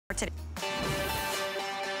today.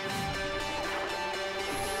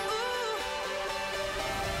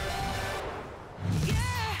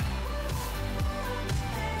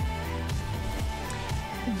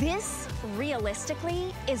 This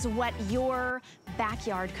realistically is what your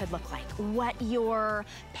backyard could look like, what your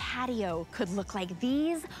patio could look like.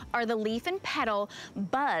 These are the Leaf and Petal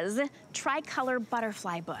Buzz Tricolor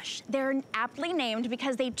Butterfly Bush. They're aptly named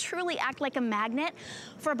because they truly act like a magnet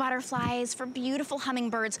for butterflies, for beautiful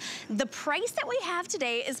hummingbirds. The price that we have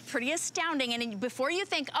today is pretty astounding, and before you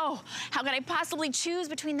think, oh, how could I possibly choose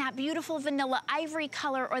between that beautiful vanilla ivory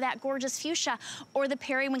color or that gorgeous fuchsia or the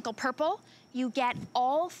periwinkle purple? You get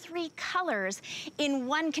all three colors in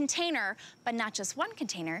one container, but not just one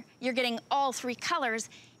container. You're getting all three colors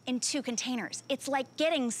in 2 containers. It's like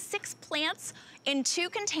getting 6 plants in 2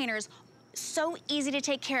 containers. So easy to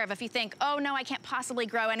take care of. If you think, oh no, I can't possibly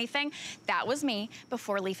grow anything, that was me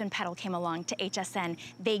before Leaf and Petal came along to HSN.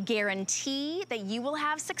 They guarantee that you will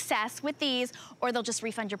have success with these, or they'll just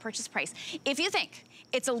refund your purchase price. If you think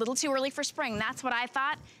it's a little too early for spring, that's what I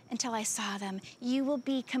thought until I saw them. You will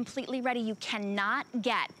be completely ready. You cannot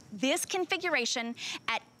get this configuration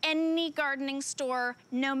at any gardening store,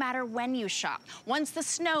 no matter when you shop. Once the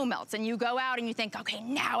snow melts and you go out and you think, okay,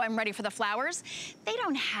 now I'm ready for the flowers, they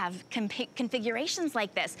don't have configurations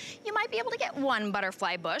like this. You might be able to get 1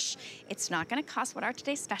 butterfly bush. It's not gonna cost what our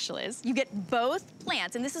today's special is. You get both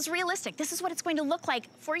plants, and this is realistic. This is what it's going to look like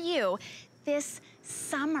for you this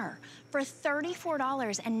summer. For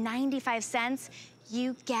 $34.95,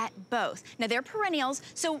 you get both. Now they're perennials,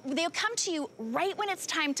 so they'll come to you right when it's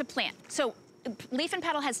time to plant. So Leaf and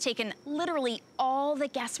Petal has taken literally all the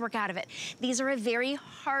guesswork out of it. These are a very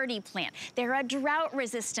hardy plant. They're a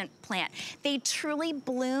drought-resistant plant. They truly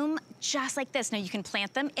bloom just like this. Now you can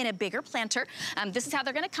plant them in a bigger planter. This is how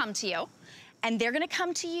they're gonna come to you. And they're gonna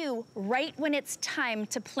come to you right when it's time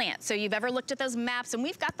to plant. So you've ever looked at those maps, and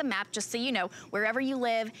we've got the map just so you know, wherever you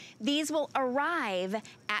live, these will arrive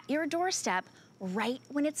at your doorstep right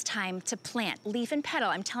when it's time to plant. Leaf and Petal,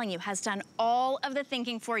 I'm telling you, has done all of the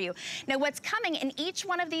thinking for you. Now what's coming in each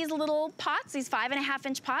one of these little pots, these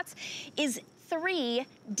 5.5-inch pots, is 3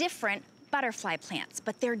 different butterfly plants,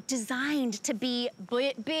 but they're designed to be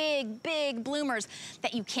big bloomers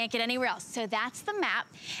that you can't get anywhere else. So that's the map,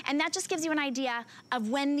 and that just gives you an idea of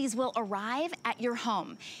when these will arrive at your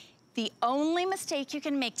home. The only mistake you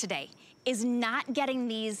can make today is not getting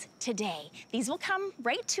these today. These will come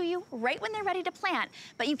right to you, right when they're ready to plant,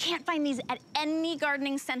 but you can't find these at any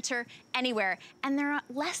gardening center anywhere. And they're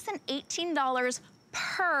less than $18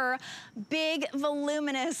 per big,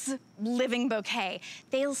 voluminous living bouquet.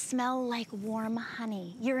 They'll smell like warm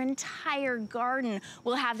honey. Your entire garden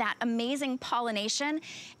will have that amazing pollination,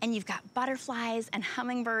 and you've got butterflies and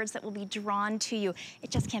hummingbirds that will be drawn to you.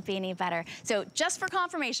 It just can't be any better. So just for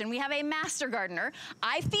confirmation, we have a master gardener.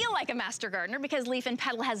 I feel like a master gardener because Leaf and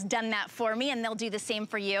Petal has done that for me, and they'll do the same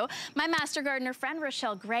for you. My master gardener friend,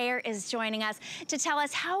 Rochelle Grayer, is joining us to tell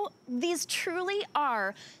us how these truly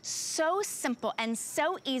are so simple and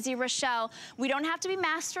so easy. Rochelle, we don't have to be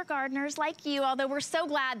master gardeners like you, although we're so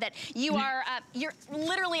glad that you are, you're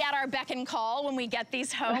literally at our beck and call when we get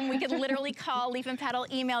these home. We could literally call Leaf and Petal,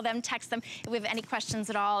 email them, text them if we have any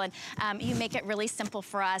questions at all, and you make it really simple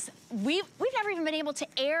for us. We've never even been able to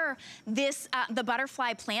air this, the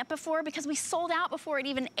butterfly plant before because we sold out before it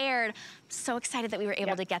even aired. I'm so excited that we were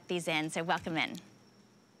able to get these in, so welcome in.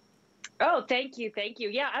 Oh, thank you, thank you.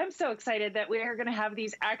 Yeah, I'm so excited that we're gonna have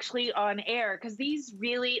these actually on air because these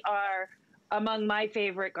really are among my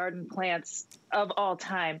favorite garden plants of all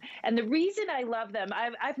time. And the reason I love them,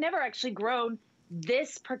 I've never actually grown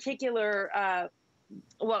this particular,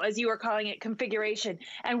 well, as you were calling it, configuration.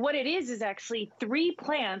 And what it is actually 3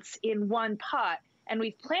 plants in 1 pot. And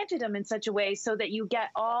we've planted them in such a way so that you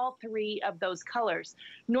get all 3 of those colors.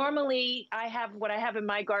 Normally, what I have in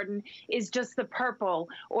my garden is just the purple,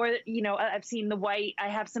 or, you know, I've seen the white, I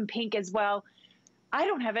have some pink as well. I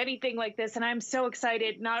don't have anything like this, and I'm so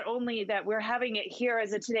excited not only that we're having it here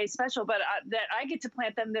as a today's special, but that I get to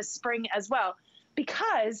plant them this spring as well,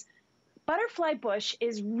 because butterfly bush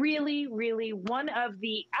is really, really one of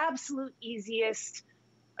the absolute easiest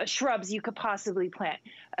shrubs you could possibly plant.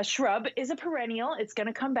 A shrub is a perennial. It's going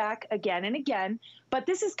to come back again and again, but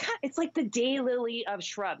this is it's like the daylily of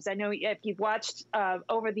shrubs. I know if you've watched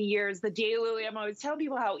over the years, the daylily, I'm always telling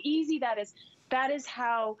people how easy that is. That is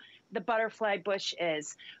how the butterfly bush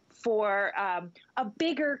is for a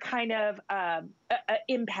bigger kind of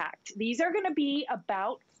impact. These are going to be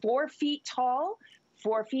about 4 feet tall,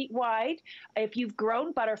 4 feet wide. If you've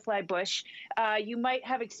grown butterfly bush, you might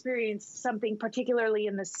have experienced something particularly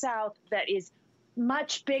in the South that is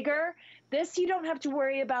much bigger This, you don't have to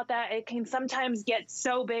worry about that. It can sometimes get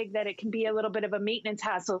so big that it can be a little bit of a maintenance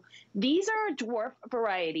hassle. These are a dwarf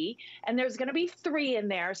variety, and there's going to be 3 in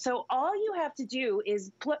there. So all you have to do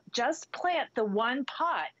is just plant the one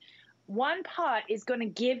pot. One pot is going to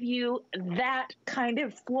give you that kind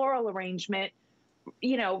of floral arrangement,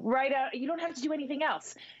 you know, right out. You don't have to do anything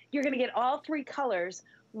else. You're going to get all 3 colors.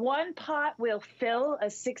 One pot will fill a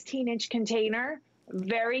 16-inch container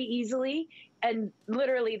very easily. And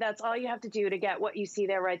literally, that's all you have to do to get what you see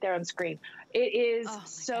there, right there on screen. It is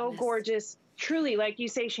so gorgeous. Truly, like you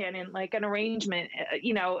say, Shannon, like an arrangement,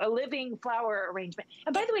 you know, a living flower arrangement.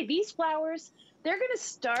 And by the way, these flowers, they're going to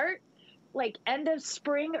start like end of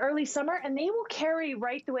spring, early summer, and they will carry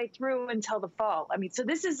right the way through until the fall. I mean, so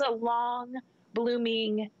this is a long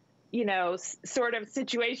blooming, you know, sort of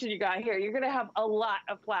situation you got here. You're going to have a lot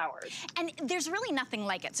of flowers. And there's really nothing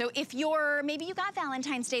like it. So if maybe you got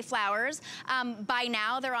Valentine's Day flowers, by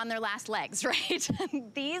now they're on their last legs, right?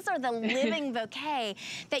 These are the living bouquet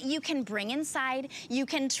that you can bring inside. You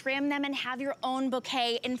can trim them and have your own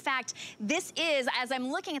bouquet. In fact, this is, as I'm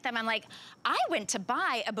looking at them, I'm like, I went to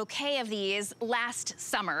buy a bouquet of these last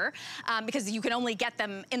summer because you can only get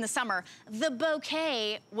them in the summer. The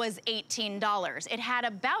bouquet was $18. It had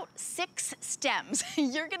about 6 stems.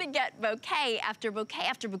 You're gonna get bouquet after bouquet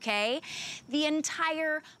after bouquet. The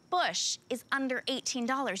entire bush is under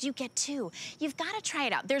 $18. You get 2. You've got to try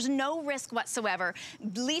it out. There's no risk whatsoever.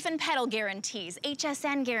 Leaf and Petal guarantees,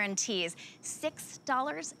 HSN guarantees,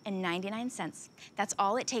 $6.99. That's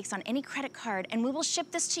all it takes on any credit card, and we will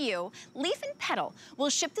ship this to you. Leaf and Petal will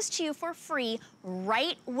ship this to you for free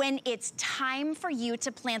right when it's time for you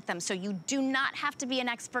to plant them. So you do not have to be an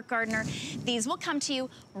expert gardener. These will come to you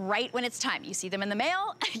right when it's time. You see them in the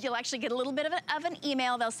mail. You'll actually get a little bit of an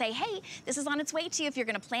email. They'll say, hey, this is on its way to you. If you're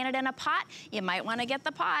going to plant it in a pot, you might want to get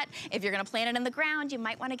the pot. If you're going to plant it in the ground, you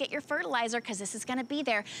might want to get your fertilizer because this is going to be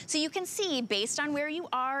there. So you can see, based on where you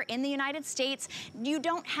are in the United States, you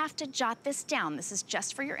don't have to jot this down. This is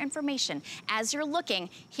just for your information. As you're looking,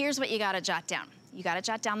 here's what you got to jot down. You got to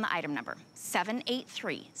jot down the item number,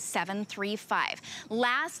 783735.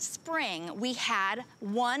 Last spring, we had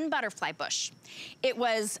 1 butterfly bush. It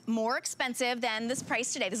was more expensive than this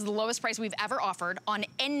price today. This is the lowest price we've ever offered on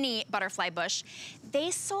any butterfly bush.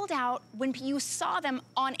 They sold out when you saw them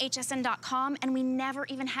on hsn.com, and we never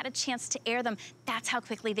even had a chance to air them. That's how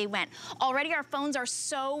quickly they went. Already our phones are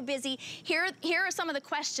so busy. Here are some of the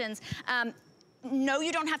questions. No,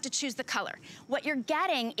 you don't have to choose the color. What you're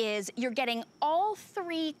getting is you're getting all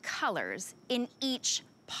 3 colors in each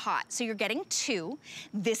pot. So you're getting 2.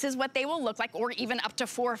 This is what they will look like, or even up to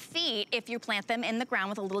 4 feet if you plant them in the ground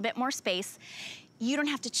with a little bit more space. You don't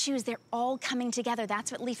have to choose, they're all coming together.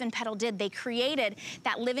 That's what Leaf and Petal did. They created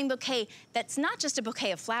that living bouquet that's not just a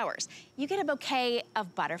bouquet of flowers. You get a bouquet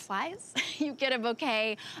of butterflies, you get a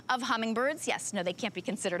bouquet of hummingbirds. Yes, no, they can't be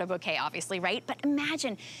considered a bouquet, obviously, right? But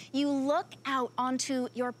imagine you look out onto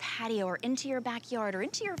your patio or into your backyard or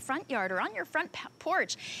into your front yard or on your front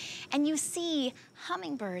porch, and you see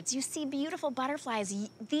hummingbirds, you see beautiful butterflies.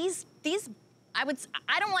 These I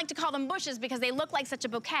don't like to call them bushes because they look like such a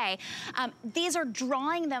bouquet. These are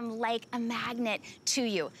drawing them like a magnet to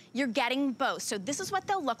you. You're getting both. So this is what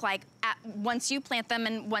they'll look like once you plant them,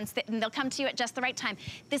 and and they'll come to you at just the right time.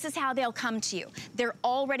 This is how they'll come to you. They're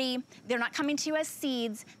not coming to you as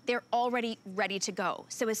seeds, they're already ready to go.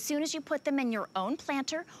 So as soon as you put them in your own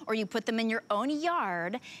planter or you put them in your own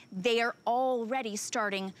yard, they are already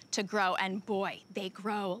starting to grow, and boy, they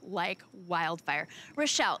grow like wildfire.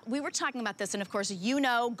 Rochelle, we were talking about this, and of course, you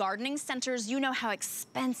know, gardening centers, you know how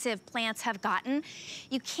expensive plants have gotten.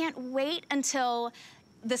 You can't wait until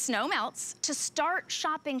the snow melts to start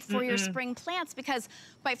shopping for your spring plants, because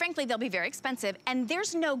quite frankly, they'll be very expensive. And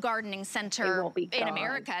there's no gardening center in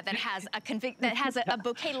America that has a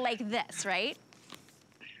bouquet like this, right?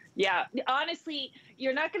 Yeah, honestly,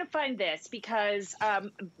 you're not going to find this because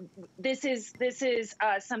this is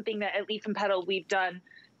something that at Leaf and Petal we've done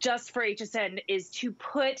just for HSN, is to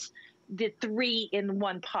put the 3 in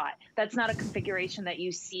 1 pot. That's not a configuration that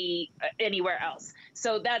you see anywhere else.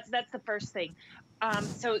 So that's the first thing.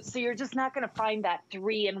 So you're just not going to find that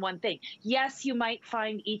 3 in 1 thing. Yes, you might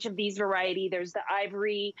find each of these variety. There's the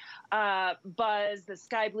ivory buzz, the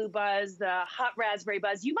sky blue buzz, the hot raspberry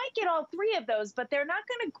buzz. You might get all 3 of those, but they're not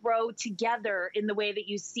going to grow together in the way that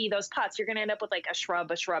you see those pots. You're going to end up with like a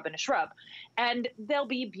shrub, and a shrub. And they'll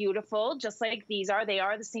be beautiful, just like these are. They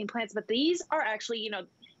are the same plants, but these are actually, you know,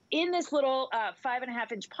 in this little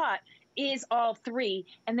 5.5-inch pot is all 3,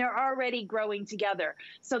 and they're already growing together.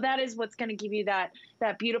 So that is what's going to give you that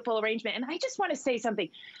beautiful arrangement. And I just want to say something.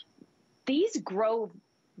 These grow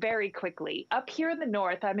very quickly. Up here in the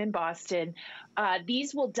north, I'm in Boston,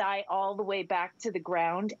 these will die all the way back to the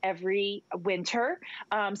ground every winter.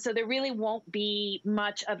 So there really won't be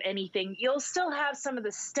much of anything. You'll still have some of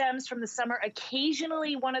the stems from the summer.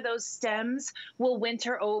 Occasionally, one of those stems will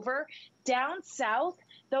winter over. Down south,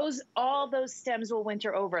 all those stems will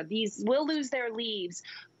winter over. These will lose their leaves,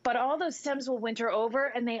 but all those stems will winter over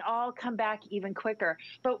and they all come back even quicker.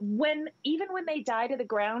 But even when they die to the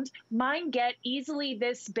ground, mine get easily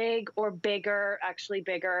this big or bigger, actually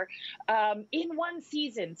bigger, in one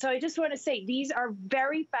season. So I just want to say these are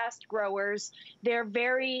very fast growers. They're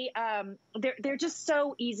very, they're just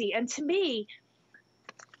so easy. And to me,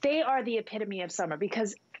 they are the epitome of summer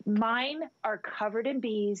because mine are covered in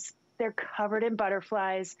bees. They're covered in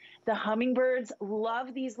butterflies. The hummingbirds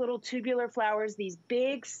love these little tubular flowers, these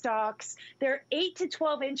big stalks. They're 8 to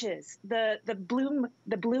 12 inches. The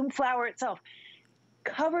bloom flower itself,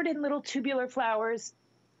 covered in little tubular flowers.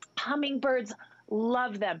 Hummingbirds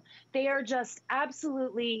love them. They are just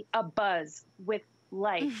absolutely abuzz with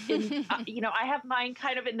life. And, you know, I have mine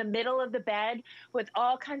kind of in the middle of the bed with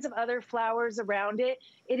all kinds of other flowers around it.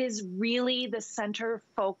 It is really the center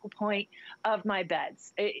focal point of my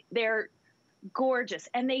beds. They're gorgeous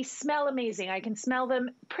and they smell amazing. I can smell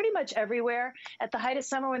them pretty much everywhere. At the height of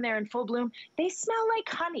summer when they're in full bloom, they smell like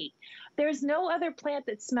honey. There's no other plant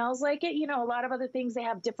that smells like it. You know, a lot of other things, they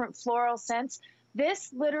have different floral scents.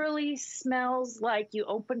 This literally smells like you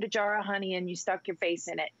opened a jar of honey and you stuck your face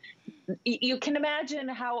in it. You can imagine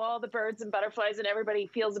how all the birds and butterflies and everybody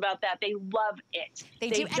feels about that. They love it.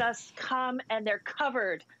 They just come and they're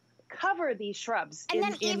cover these shrubs. And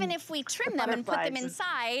then even if we trim them and put them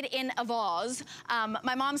inside in a vase,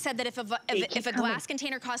 my mom said that if a glass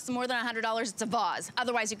container costs more than $100, it's a vase.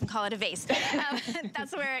 Otherwise, you can call it a vase.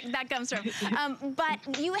 That's where that comes from.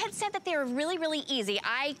 But you had said that they were really, really easy.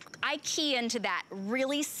 I key into that.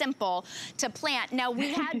 Really simple to plant. Now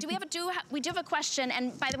we do have a question,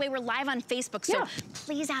 and by the way, we're live on Facebook, so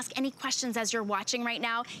please ask any questions as you're watching right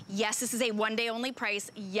now. Yes, this is a one-day only price.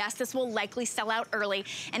 Yes, this will likely sell out early,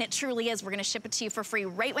 and it truly is. We're going to ship it to you for free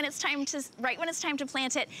right when it's time to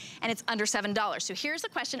plant it, and it's under $7. So here's the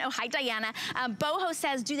question. Oh, hi Diana. Boho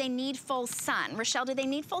says, do they need full sun? Rochelle, do they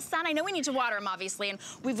need full sun? I know we need to water them obviously, and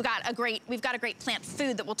we've got a great plant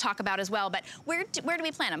food that we'll talk about as well. But where do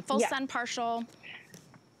we plant them? Full sun, partial?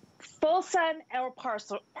 Full sun or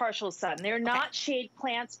partial sun. They're not shade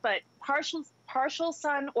plants, but partial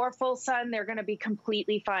sun or full sun, they're going to be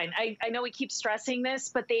completely fine. I know we keep stressing this,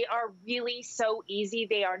 but they are really so easy.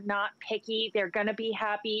 They are not picky. They're going to be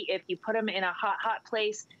happy if you put them in a hot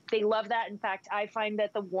place. They love that. In fact, I find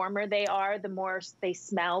that the warmer they are, the more they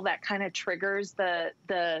smell. That kind of triggers the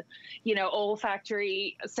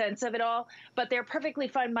olfactory sense of it all. But they're perfectly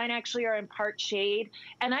fine. Mine actually are in part shade.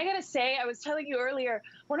 And I got to say, I was telling you earlier,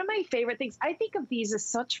 one of my favorite things, I think of these as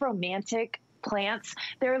such romantic plants.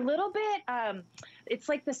 They're a little bit, it's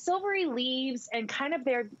like the silvery leaves and kind of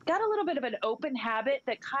they're got a little bit of an open habit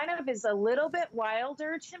that kind of is a little bit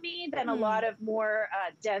wilder to me than a lot of more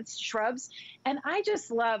dense shrubs. And I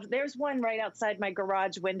just love, there's one right outside my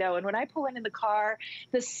garage window. And when I pull in the car,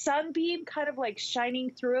 the sunbeam kind of like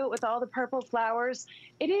shining through it with all the purple flowers.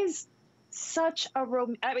 It is such a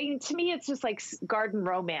I mean, to me, it's just like garden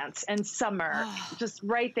romance and summer, just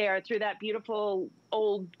right there through that beautiful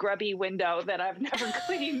old grubby window that I've never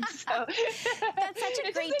cleaned. So that's such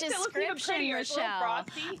a great description, Rochelle.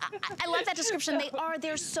 I love that description.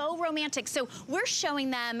 They're so romantic. So we're showing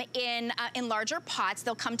them in larger pots.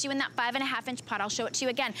 They'll come to you in that 5.5-inch pot. I'll show it to you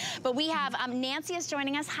again. But we have Nancy is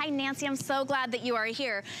joining us. Hi, Nancy. I'm so glad that you are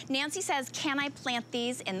here. Nancy says, can I plant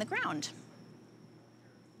these in the ground?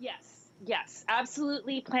 Yes,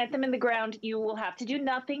 absolutely. Plant them in the ground. You will have to do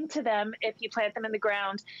nothing to them if you plant them in the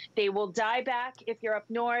ground. They will die back if you're up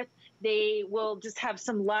north. They will just have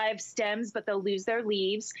some live stems, but they'll lose their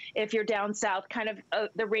leaves. If you're down south, kind of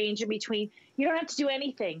the range in between, you don't have to do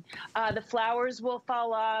anything. The flowers will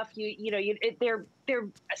fall off. They're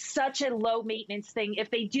such a low maintenance thing.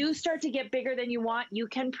 If they do start to get bigger than you want, you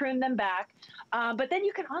can prune them back. But then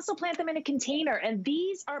you can also plant them in a container. And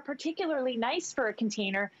these are particularly nice for a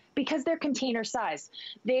container because they're container sized.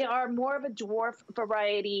 They are more of a dwarf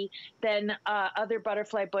variety than other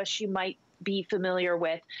butterfly bush you might be familiar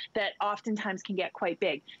with that oftentimes can get quite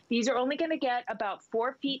big. These are only going to get about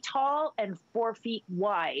 4 feet tall and 4 feet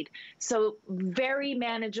wide. So very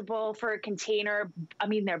manageable for a container. I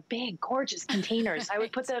mean, they're big, gorgeous containers. I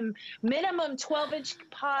would put them minimum 12-inch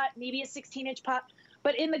pot, maybe a 16-inch pot.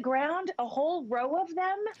 But in the ground, a whole row of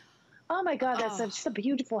them, Oh my God, that's just a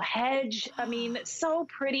beautiful hedge. I mean, so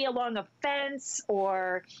pretty along a fence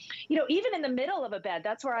or, you know, even in the middle of a bed.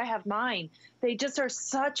 That's where I have mine. They just are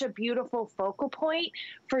such a beautiful focal point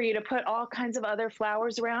for you to put all kinds of other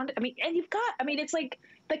flowers around. I mean, and you've got, I mean, it's like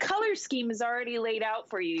the color scheme is already laid out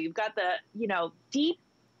for you. You've got the, you know, deep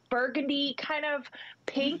burgundy kind of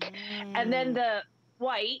pink and then the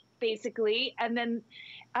white basically. And then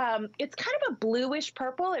it's kind of a bluish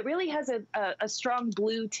purple. It really has a strong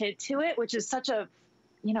blue tint to it, which is such a,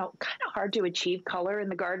 you know, kind of hard to achieve color in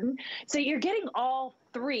the garden. So you're getting all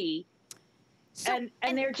three. So,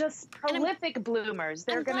 and they're just prolific bloomers.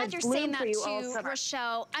 They're going to bloom for you all summer.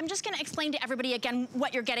 Rochelle, I'm just going to explain to everybody again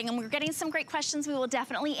what you're getting, and we're getting some great questions. We will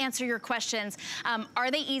definitely answer your questions. Are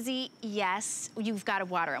they easy? Yes. You've got to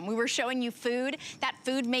water them. We were showing you food. That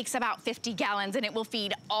food makes about 50 gallons, and it will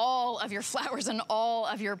feed all of your flowers and all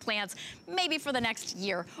of your plants, maybe for the next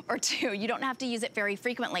year or two. You don't have to use it very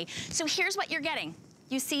frequently. So here's what you're getting.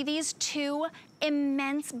 You see these two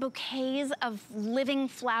immense bouquets of living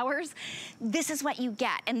flowers? This is what you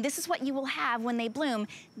get, and this is what you will have when they bloom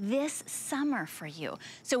this summer for you.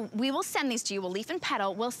 So we will send these to you. We'll Leaf and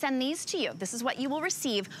Petal. We'll send these to you. This is what you will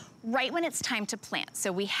receive right when it's time to plant.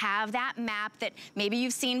 So we have that map that maybe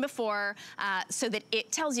you've seen before so that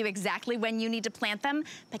it tells you exactly when you need to plant them.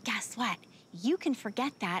 But guess what? You can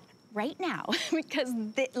forget that right now because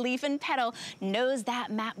the Leaf and Petal knows that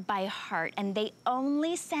map by heart, and they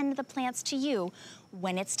only send the plants to you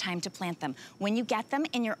when it's time to plant them. When you get them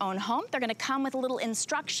in your own home, they're gonna come with a little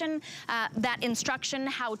instruction, that instruction,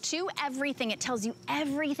 how to, everything. It tells you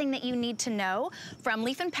everything that you need to know from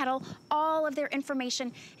Leaf and Petal, all of their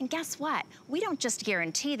information. And guess what? We don't just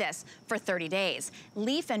guarantee this for 30 days.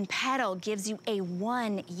 Leaf and Petal gives you a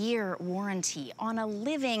 1-year warranty on a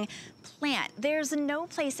living plant. There's no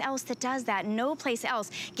place else that does that. No place else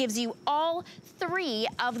gives you all 3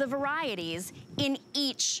 of the varieties in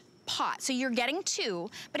each pot. So you're getting 2,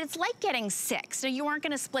 but it's like getting 6. So you aren't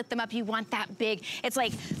gonna split them up. You want that big. It's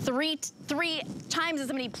like three times as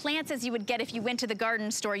many plants as you would get if you went to the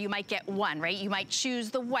garden store. You might get 1, right? You might choose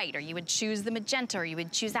the white, or you would choose the magenta, or you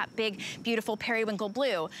would choose that big, beautiful periwinkle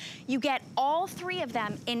blue. You get all 3 of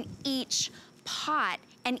them in each pot,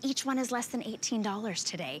 and each one is less than $18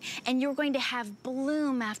 today. And you're going to have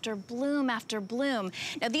bloom after bloom after bloom.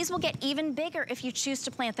 Now these will get even bigger if you choose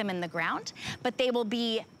to plant them in the ground, but they will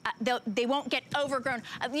be, they won't get overgrown.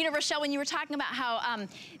 You know, Rochelle, when you were talking about how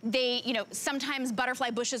they, you know, sometimes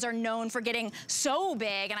butterfly bushes are known for getting so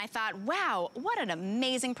big, and I thought, wow, what an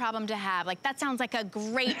amazing problem to have. Like, that sounds like a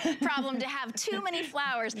great problem to have too many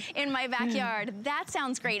flowers in my backyard. That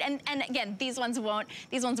sounds great. And again, these ones won't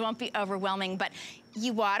be overwhelming, but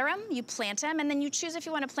you water them, you plant them, and then you choose if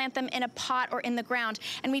you want to plant them in a pot or in the ground.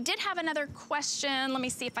 And we did have another question. Let me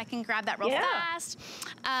see if I can grab that real fast.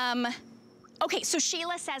 Okay, so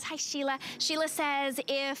Sheila says, hi Sheila. Sheila says,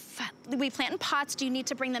 if we plant in pots, do you need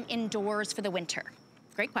to bring them indoors for the winter?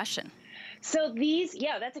 Great question. So these,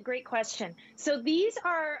 yeah, that's a great question. So these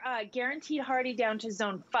are guaranteed hardy down to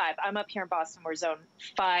zone 5. I'm up here in Boston, we're zone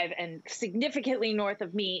 5, and significantly north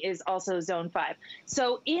of me is also zone 5.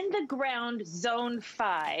 So in the ground, zone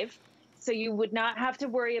 5, so you would not have to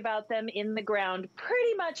worry about them in the ground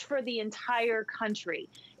pretty much for the entire country.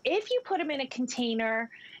 If you put them in a container,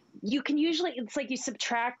 you can usually, it's like you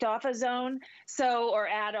subtract off a zone, so, or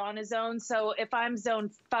add on a zone. So if I'm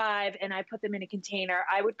zone 5 and I put them in a container,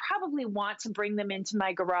 I would probably want to bring them into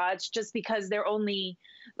my garage just because they're only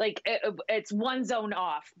like, it's 1 zone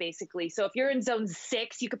off basically. So if you're in zone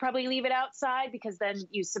 6, you could probably leave it outside because then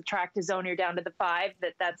you subtract a zone, you're down to the 5.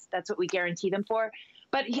 That's what we guarantee them for.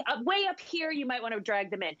 But way up here, you might want to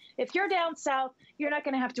drag them in. If you're down south, you're not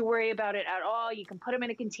going to have to worry about it at all. You can put them in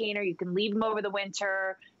a container. You can leave them over the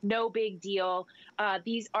winter. No big deal.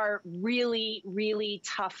 These are really, really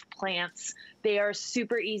tough plants. They are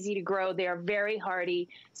super easy to grow. They are very hardy.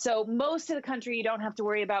 So most of the country, you don't have to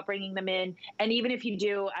worry about bringing them in. And even if you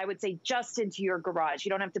do, I would say just into your garage. You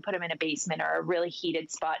don't have to put them in a basement or a really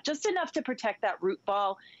heated spot. Just enough to protect that root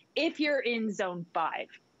ball if you're in zone 5.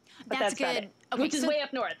 But that's good. Okay, which is way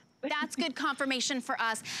up north. That's good confirmation for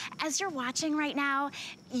us. As you're watching right now,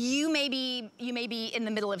 you may be in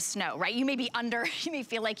the middle of snow, right? You may be under, you may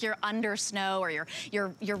feel like you're under snow, or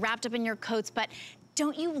you're wrapped up in your coats, but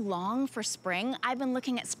Don't you long for spring? I've been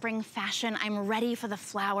looking at spring fashion. I'm ready for the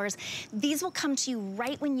flowers. These will come to you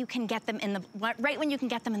right when you can get them in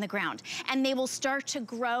the ground. And they will start to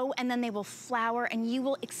grow, and then they will flower, and you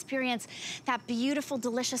will experience that beautiful,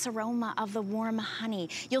 delicious aroma of the warm honey.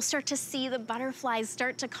 You'll start to see the butterflies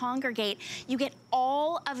start to congregate. You get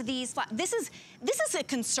all of these, this is a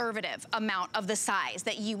conservative amount of the size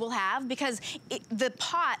that you will have, because the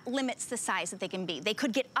pot limits the size that they can be. They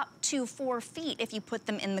could get up to 4 feet if you put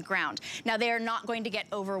them in the ground. Now, they are not going to get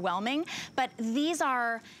overwhelming, but these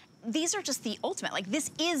are just the ultimate. Like,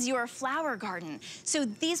 this is your flower garden. So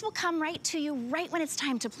these will come right to you right when it's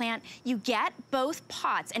time to plant. You get both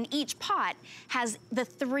pots, and each pot has the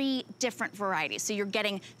 3 different varieties. So you're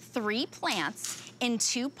getting 3 plants in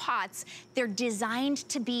 2 pots. They're designed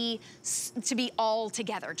to be all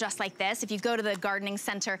together, just like this. If you go to the gardening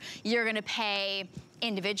center, you're gonna pay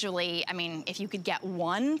individually. I mean, if you could get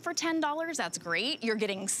 1 for $10, that's great. You're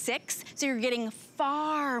getting 6, so you're getting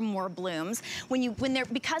far more blooms.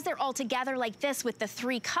 Because they're all together like this with the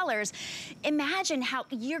 3 colors, imagine how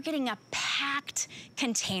you're getting a packed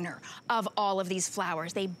container of all of these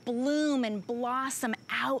flowers. They bloom and blossom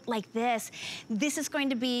out like this. This is going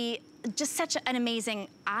to be just such an amazing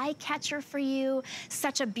eye catcher for you,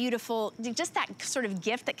 such a beautiful, just that sort of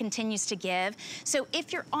gift that continues to give. So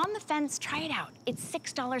if you're on the fence, try it out. It's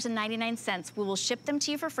 $6.99. We will ship them to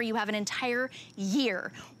you for free. You have an entire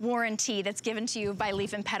year warranty that's given to you by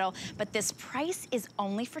Leaf Petal, but this price is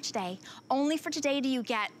only for today. Only for today do you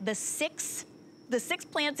get the 6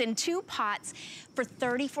 plants in 2 pots for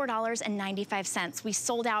 $34.95. We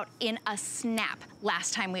sold out in a snap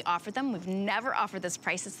last time we offered them. We've never offered this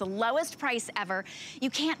price. It's the lowest price ever. You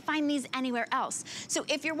can't find these anywhere else. So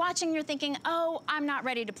if you're watching, you're thinking, oh, I'm not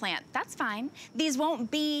ready to plant. That's fine. These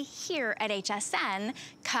won't be here at HSN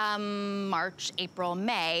come March, April,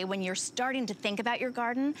 May, when you're starting to think about your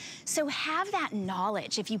garden. So have that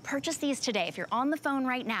knowledge. If you purchase these today, if you're on the phone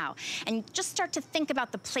right now, and just start to think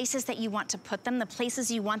about the places that you want to put them, the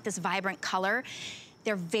places you want this vibrant color,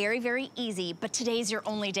 they're very, very easy, but today's your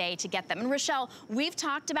only day to get them. And Rochelle, we've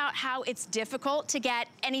talked about how it's difficult to get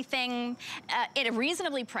anything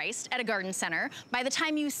reasonably priced at a garden center. By the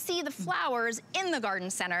time you see the flowers in the garden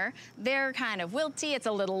center, they're kind of wilty, it's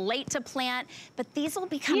a little late to plant, but these will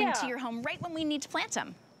be coming to your home right when we need to plant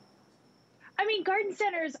them. I mean, garden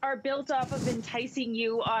centers are built off of enticing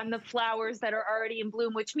you on the flowers that are already in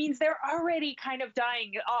bloom, which means they're already kind of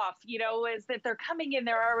dying off, you know, as that they're coming in,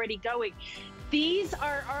 they're already going. These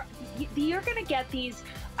you're going to get these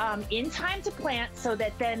in time to plant, so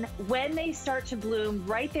that then when they start to bloom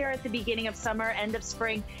right there at the beginning of summer, end of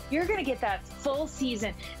spring, you're going to get that full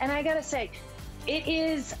season. And I got to say, it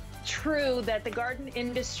is true that the garden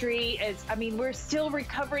industry is, I mean, we're still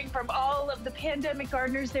recovering from all of the pandemic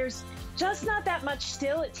gardeners. There's just not that much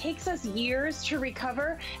still. It takes us years to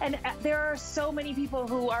recover. And there are so many people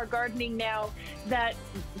who are gardening now that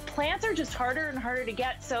plants are just harder and harder to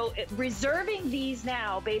get. So reserving these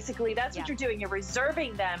now, basically, that's what you're doing. You're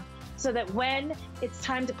reserving them so that when it's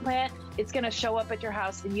time to plant, it's going to show up at your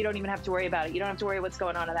house and you don't even have to worry about it. You don't have to worry what's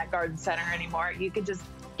going on in that garden center anymore. You can just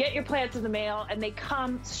get your plants in the mail, and they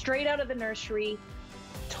come straight out of the nursery,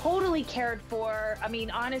 totally cared for. I mean,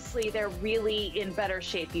 honestly, they're really in better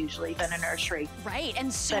shape usually than a nursery. Right,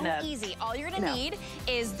 and so easy. All you're gonna need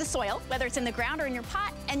is the soil, whether it's in the ground or in your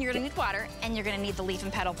pot, and you're gonna need water, and you're gonna need the Leaf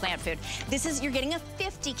Petal plant food. You're getting a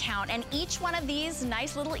 50 count, and each one of these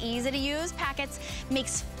nice little easy to use packets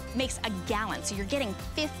makes a gallon. So you're getting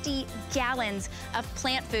 50 gallons of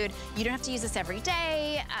plant food. You don't have to use this every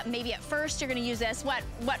day. Maybe at first you're gonna use this. What,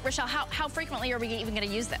 Rochelle, how frequently are we even gonna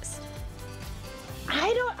use this?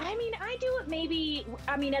 I do it maybe,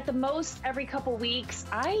 at the most every couple weeks.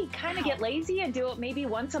 I kind of get lazy and do it maybe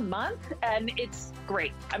once a month, and it's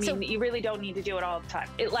great. You really don't need to do it all the time.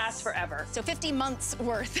 It lasts forever. So 50 months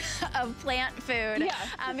worth of plant food.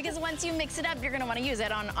 Yeah. Because once you mix it up, you're gonna wanna use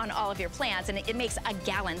it on all of your plants, and it makes a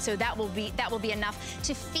gallon. So that will be enough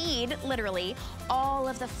to feed literally all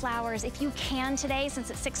of the flowers. If you can today, since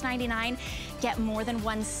it's $6.99, get more than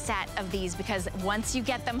 1 set of these, because once you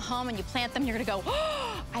get them home and you plant them, you're gonna go,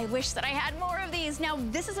 oh, I wish that I had more of these. Now,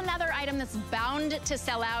 this is another item that's bound to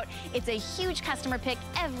sell out. It's a huge customer pick.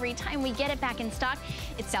 Every time we get it back in stock,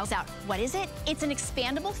 it sells out. What is it? It's an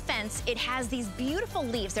expandable fence. It has these beautiful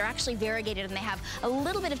leaves. They're actually variegated, and they have a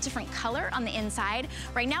little bit of different color on the inside.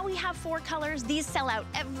 Right now we have 4 colors. These sell out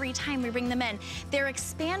every time we bring them in. They're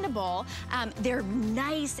expandable. They're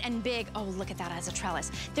nice and big. Oh, look at that as a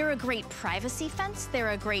trellis. They're a great privacy fence.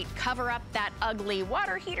 They're a great cover up that ugly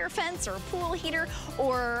water heater fence or pool heater,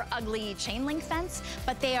 or super ugly chain link fence,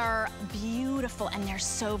 but they are beautiful and they're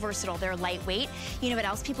so versatile. They're lightweight. You know what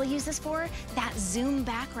else people use this for? That zoom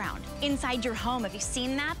background inside your home. Have you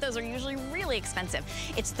seen that? Those are usually really expensive.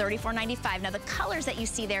 It's $34.95. Now the colors that you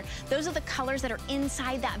see there, those are the colors that are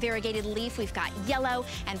inside that variegated leaf. We've got yellow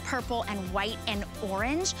and purple and white and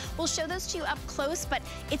orange. We'll show those to you up close, but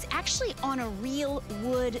it's actually on a real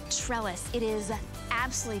wood trellis. It is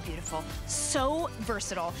absolutely beautiful, so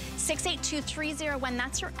versatile. 682-301,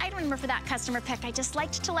 that's your item number for that customer pick. I just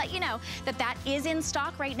liked to let you know that that is in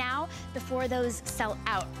stock right now before those sell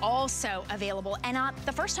out. Also available, and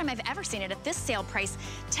the first time I've ever seen it at this sale price,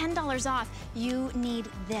 $10 off. You need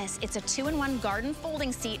this. It's a 2-in-1 garden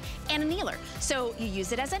folding seat and a kneeler. So you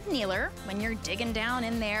use it as a kneeler when you're digging down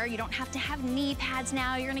in there. You don't have to have knee pads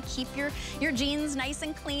now. You're gonna keep your jeans nice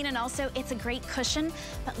and clean, and also it's a great cushion.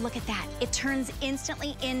 But look at that. It turns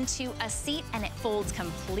instantly into a seat and it folds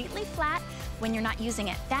completely flat when you're not using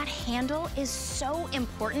it. That handle is so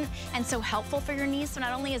important and so helpful for your knees. So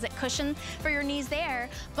not only is it cushion for your knees there,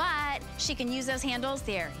 but she can use those handles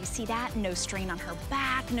there. You see that? No strain on her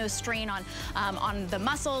back, no strain on the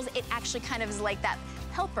muscles. It actually kind of is like that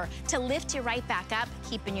helper to lift you right back up,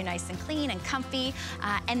 keeping you nice and clean and comfy,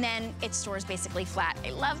 and then it stores basically flat.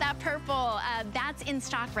 I love that purple. That's in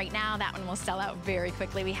stock right now. That one will sell out very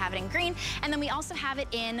quickly. We have it in green, and then we also have it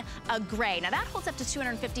in a gray. Now that holds up to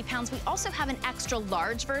 250 pounds. We also have an extra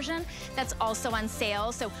large version that's also on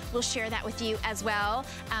sale, so we'll share that with you as well.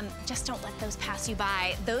 Just don't let those pass you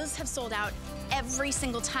by. Those have sold out every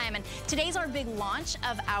single time, and today's our big launch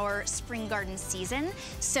of our spring garden season.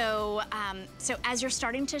 So as you're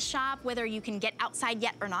starting to shop, whether you can get outside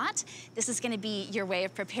yet or not, this is gonna be your way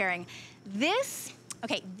of preparing. These,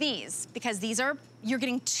 because you're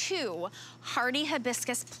getting 2 hardy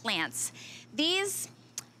hibiscus plants. These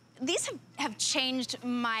have changed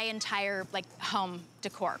my entire home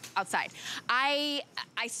decor outside. I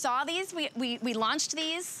saw these, we launched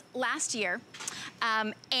these last year,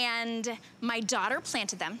 and my daughter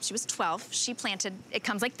planted them. She was 12, she planted, it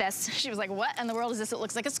comes like this. She was like, what in the world is this? It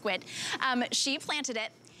looks like a squid. She planted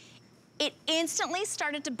it. It instantly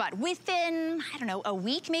started to bud within, I don't know, a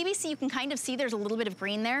week maybe, so you can kind of see there's a little bit of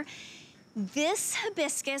green there. This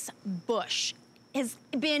hibiscus bush has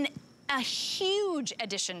been a huge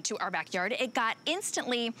addition to our backyard. It got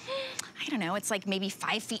instantly, I don't know, it's like maybe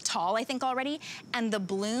 5 feet tall, I think already. And the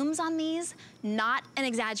blooms on these, not an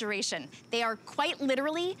exaggeration. They are quite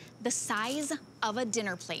literally the size of a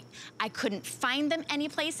dinner plate. I couldn't find them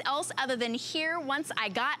anyplace else other than here once I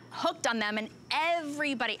got hooked on them, and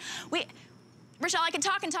everybody, Rochelle, I can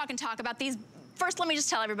talk and talk and talk about these. First, let me just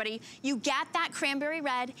tell everybody, you get that cranberry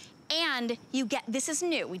red, and you get, this is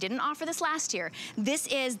new, we didn't offer this last year. This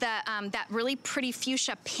is the that really pretty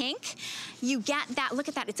fuchsia pink. You get that, look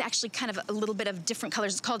at that, it's actually kind of a little bit of different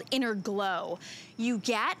colors. It's called Inner Glow. You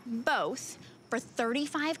get both for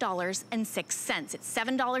 $35.06. It's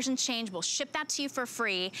 $7 and change. We'll ship that to you for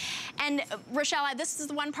free. And Rochelle, this is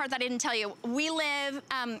the one part that I didn't tell you. We live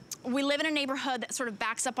in a neighborhood that sort of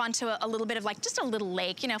backs up onto a little bit of just a little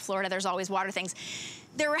lake. You know, Florida, there's always water things.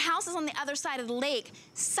 There were houses on the other side of the lake.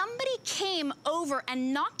 Somebody came over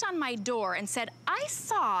and knocked on my door and said, I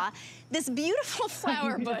saw this beautiful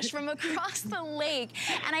flower bush from across the lake,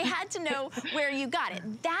 and I had to know where you got it.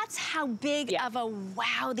 That's how big of a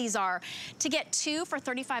wow these are. To get 2 for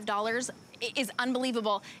 $35 is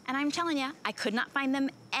unbelievable. And I'm telling you, I could not find them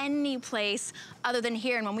any place other than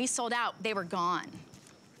here. And when we sold out, they were gone.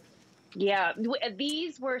 Yeah,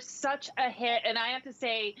 these were such a hit, and I have to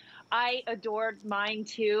say, I adored mine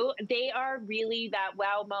too. They are really that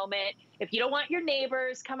wow moment. If you don't want your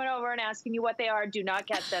neighbors coming over and asking you what they are, do not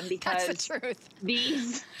get them, because that's the truth.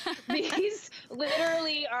 These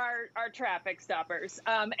literally are traffic stoppers.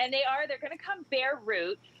 And they're gonna come bare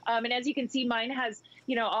root. And as you can see, mine has,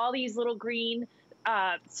 all these little green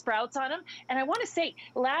sprouts on them. And I want to say,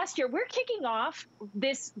 last year, we're kicking off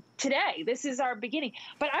this today. This is our beginning.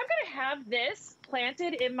 But I'm going to have this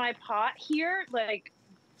planted in my pot here,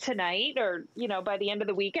 tonight, or, by the end of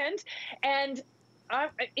the weekend. And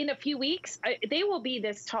in a few weeks, they will be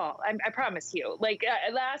this tall. I promise you.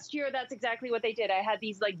 Last year, that's exactly what they did. I had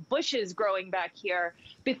these bushes growing back here.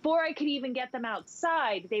 Before I could even get them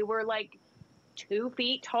outside, they were 2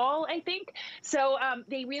 feet tall, I think. So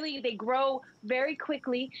they grow very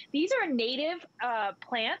quickly. These are native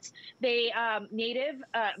plants. They native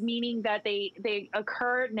meaning that they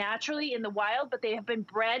occur naturally in the wild, but they have been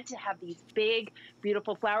bred to have these big,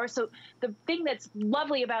 beautiful flowers. So the thing that's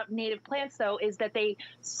lovely about native plants, though, is that they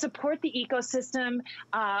support the ecosystem,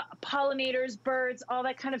 pollinators, birds, all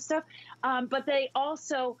that kind of stuff. But they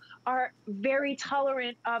also are very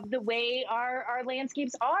tolerant of the way our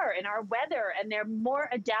landscapes are and our weather, and they're more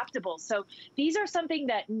adaptable. So these are something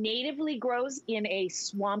that natively grows in a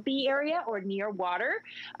swampy area or near water,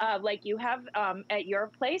 like you have at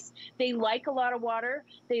your place. They like a lot of water.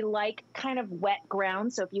 They like kind of wet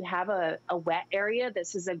ground. So if you have a wet area,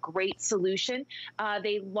 this is a great solution.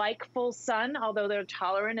 They like full sun, although they're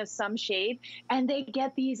tolerant of some shade. And they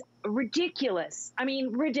get these ridiculous,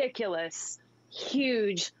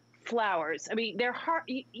 huge flowers. I mean, they're hard.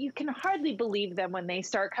 You can hardly believe them when they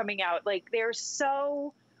start coming out. Like, they're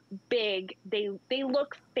so big. They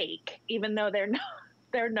look fake, even though they're not.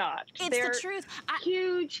 They're not. They're the truth.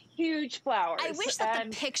 Huge, huge flowers. I wish that the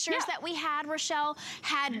pictures that we had, Rochelle,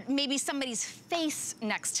 had maybe somebody's face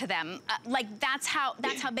next to them. Like, that's how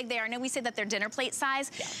big they are. I know we say that they're dinner plate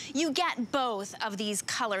size. Yeah. You get both of these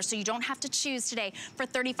colors, so you don't have to choose today for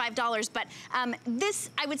 $35. But this,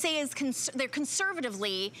 I would say, is they're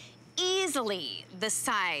conservatively easily the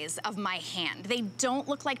size of my hand. They don't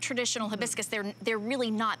look like traditional hibiscus. They're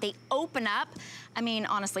really not. They open up. I mean,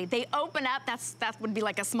 honestly, they open up. That would be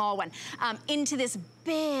like a small one, into this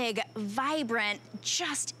big, vibrant,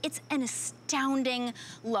 it's an astounding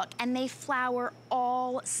look. And they flower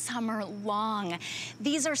all summer long.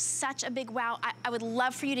 These are such a big wow. I would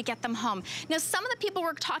love for you to get them home. Now, some of the people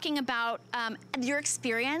were talking about your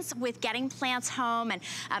experience with getting plants home, and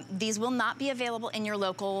these will not be available in your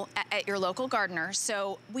local at your local gardener.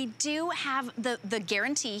 So we do have the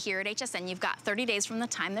guarantee here at HSN. You've got 30 days from the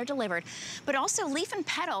time they're delivered, but also Leaf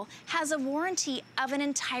Petal has a warranty of an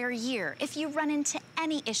entire year. If you run into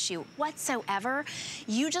any issue whatsoever,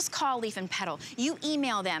 you just call Leaf Petal. You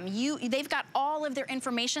email them. They've got all of their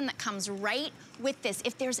information that comes right with this.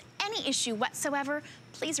 If there's any issue whatsoever,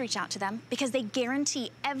 please reach out to them, because they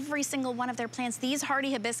guarantee every single one of their plants. These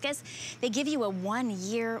hardy hibiscus, they give you a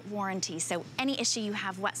 1-year warranty. So any issue you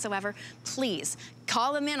have whatsoever, please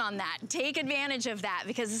call them in on that. Take advantage of that,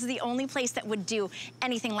 because this is the only place that would do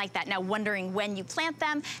anything like that. Now, wondering when you plant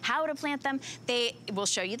them, how to plant them, they will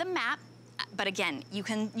show you the map. But again, you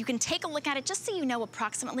can take a look at it just so you know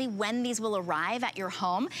approximately when these will arrive at your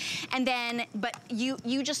home. And then, but you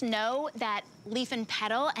just know that Leaf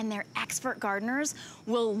Petal and their expert gardeners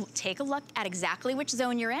will take a look at exactly which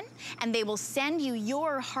zone you're in, and they will send you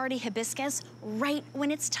your hardy hibiscus right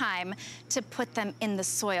when it's time to put them in the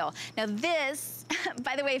soil. Now this,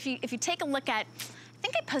 by the way, if you take a look at, I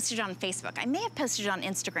think I posted it on Facebook. I may have posted it on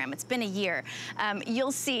Instagram. It's been a year.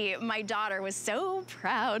 You'll see my daughter was so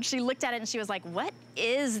proud. She looked at it and she was like, what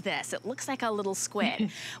is this? It looks like a little squid.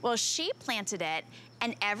 Well, she planted it,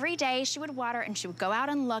 and every day she would water and she would go out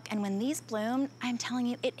and look. And when these bloomed, I'm telling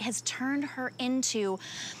you, it has turned her into,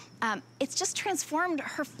 it's just transformed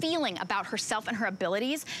her feeling about herself and her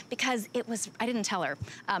abilities, because it was, I didn't tell her,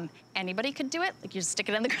 anybody could do it, like you just stick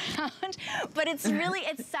it in the ground, but it's really,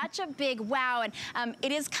 it's such a big wow, and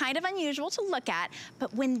it is kind of unusual to look at,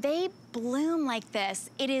 but when they bloom like this,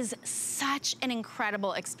 it is such an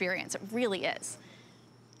incredible experience. It really is.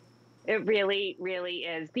 It really, really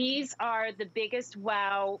is. These are the biggest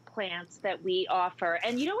wow plants that we offer.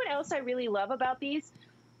 And you know what else I really love about these?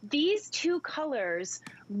 These two colors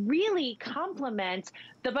really complement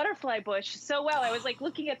the butterfly bush so well. I was like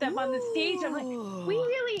looking at them on the stage. I'm like, we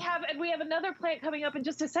really have, and we have another plant coming up in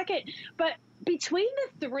just a second. But between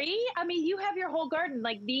the three, I mean, you have your whole garden.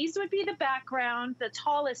 Like, these would be the background, the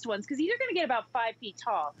tallest ones, because these are going to get about 5 feet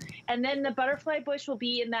tall. And then the butterfly bush will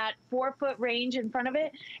be in that 4-foot range in front of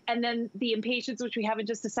it. And then the impatiens, which we have in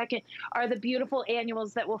just a second, are the beautiful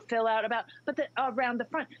annuals that will fill out around the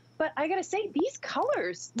front. But I gotta say, these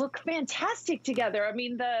colors look fantastic together. I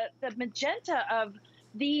mean, the magenta of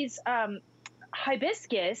these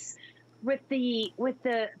hibiscus with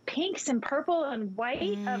the pinks and purple and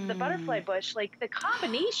white of the butterfly bush, like, the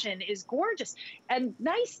combination is gorgeous, and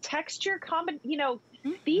nice texture you know.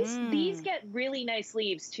 These get really nice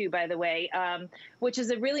leaves too, by the way, which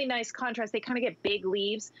is a really nice contrast. They kind of get big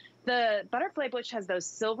leaves. The butterfly bush has those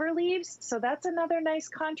silver leaves, so that's another nice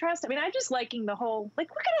contrast. I mean, I'm just liking the whole,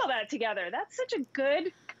 like, look at all that together. That's such a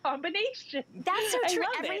good combination. That's so true.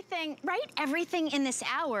 Everything, right? Everything in this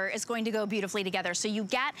hour is going to go beautifully together. So you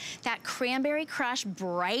get that cranberry crush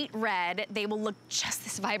bright red. They will look just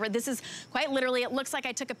this vibrant. This is quite literally, it looks like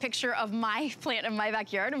I took a picture of my plant in my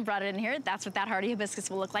backyard and brought it in here. That's what that hardy hibiscus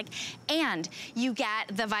will look like. And you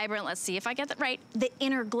get the vibrant, let's see if I get that right, the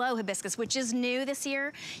inner glow hibiscus, which is new this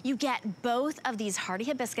year. You get both of these hardy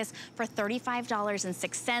hibiscus for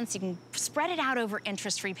 $35.06. You can spread it out over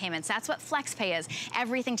interest-free payments. That's what FlexPay is.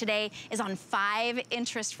 Everything today is on 5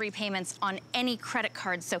 interest-free payments on any credit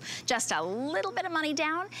card. So just a little bit of money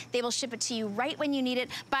down. They will ship it to you right when you need it.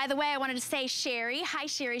 By the way, I wanted to say Sherry. Hi,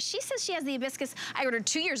 Sherry. She says she has the hibiscus I ordered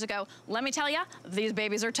 2 years ago. Let me tell you, these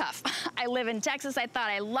babies are tough. I live in Texas. I thought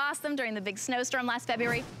I lost them during the big snowstorm last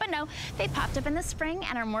February, but no, they popped up in the spring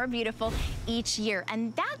and are more beautiful each year.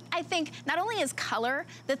 And that, I think, not only is color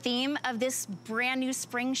the theme of this brand new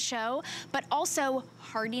spring show, but also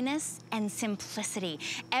hardiness and simplicity.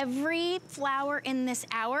 Every flower in this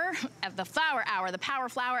hour, the flower hour, the power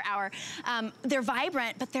flower hour, they're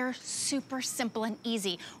vibrant, but they're super simple and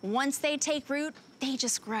easy. Once they take root, they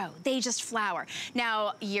just grow, they just flower.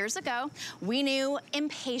 Now, years ago, we knew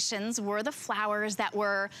impatiens were the flowers that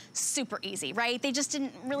were super easy, right? They just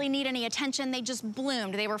didn't really need any attention, they just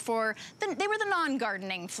bloomed. They were the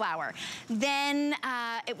non-gardening flower. Then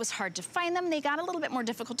it was hard to find them. They got a little bit more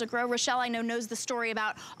difficult to grow. Rochelle, I know, knows the story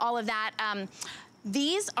about all of that.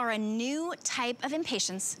 These are a new type of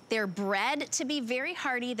impatiens. They're bred to be very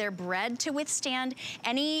hardy. They're bred to withstand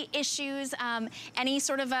any issues, any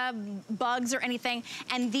sort of bugs or anything.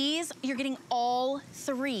 And these, you're getting all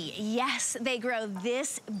 3. Yes, they grow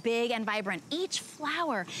this big and vibrant. Each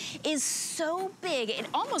flower is so big. It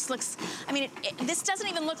almost looks, I mean, this doesn't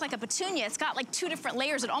even look like a petunia. It's got like 2 different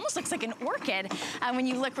layers. It almost looks like an orchid when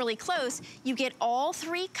you look really close. You get all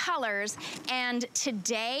 3 colors. And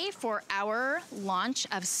today, for our launch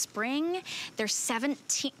of spring, they're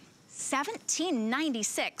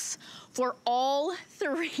 $17.96 for all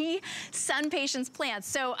 3 Sun Patience plants.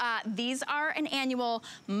 So these are an annual,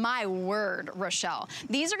 my word, Rochelle.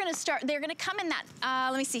 These are gonna start, they're gonna come in that,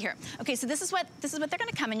 let me see here. Okay, so this is what they're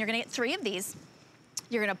gonna come in. You're gonna get 3 of these.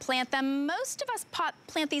 You're gonna plant them. Most of us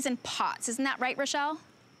plant these in pots. Isn't that right, Rochelle?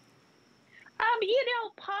 You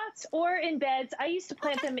know, pots or in beds. I used to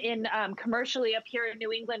plant them in commercially up here in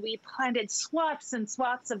New England. We planted swaths and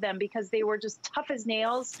swaths of them because they were just tough as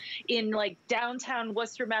nails in like downtown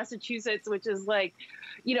Worcester, Massachusetts, which is like,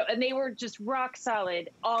 you know, and they were just rock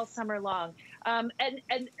solid all summer long.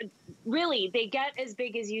 And really, they get as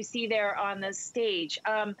big as you see there on the stage.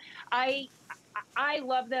 I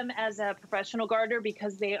love them as a professional gardener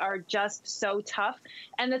because they are just so tough.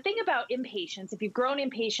 And the thing about impatiens, if you've grown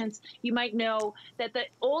impatiens, you might know that the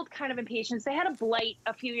old kind of impatiens, they had a blight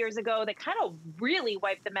a few years ago that kind of really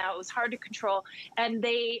wiped them out. It was hard to control. And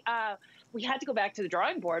we had to go back to the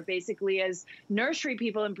drawing board basically as nursery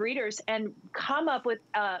people and breeders and come up with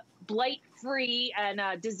a blight-free and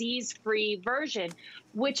disease-free version,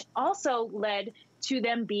 which also led to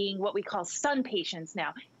them being what we call sun patients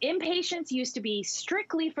now. Impatiens used to be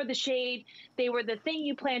strictly for the shade. They were the thing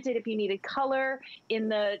you planted if you needed color in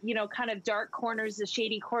the, you know, kind of dark corners, the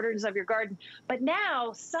shady corners of your garden. But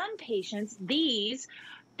now sun patients, these,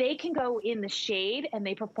 they can go in the shade and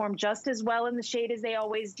they perform just as well in the shade as they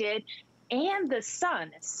always did. And the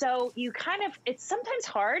sun. So you kind of, it's sometimes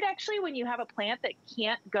hard actually when you have a plant that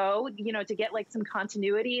can't go, you know, to get like some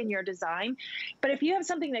continuity in your design. But if you have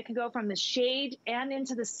something that can go from the shade and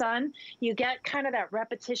into the sun, you get kind of that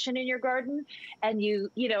repetition in your garden and you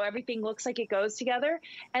know, everything looks like it goes together.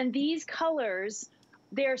 And these colors,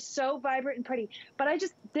 they're so vibrant and pretty. But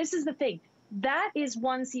this is the thing. That is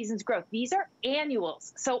one season's growth. These are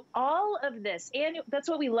annuals. So all of this, that's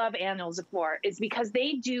what we love annuals for, is because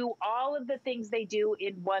they do all of the things they do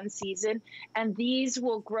in one season, and these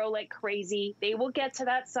will grow like crazy. They will get to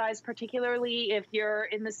that size, particularly if you're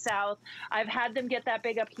in the South. I've had them get that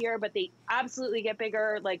big up here, but they absolutely get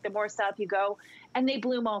bigger like the more south you go, and they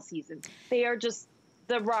bloom all season. They are just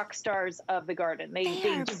the rock stars of the garden. They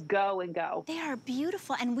just go and go. They are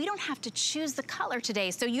beautiful, and we don't have to choose the color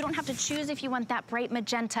today. So you don't have to choose if you want that bright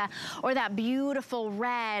magenta or that beautiful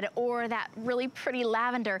red or that really pretty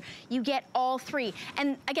lavender. You get all 3.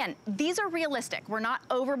 And again, these are realistic. We're not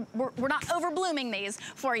over blooming these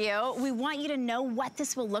for you. We want you to know what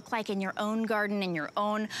this will look like in your own garden, in your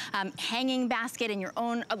own hanging basket, in your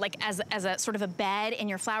own like as a sort of a bed in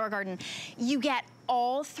your flower garden. You get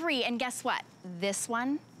all 3, and guess what? This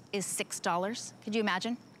one is $6. Could you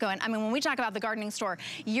imagine? going. I mean, when we talk about the gardening store,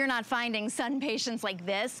 you're not finding sun patience like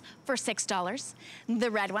this for $6.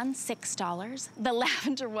 The red one, $6. The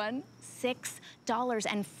lavender one, $6,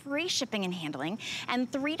 and free shipping and handling,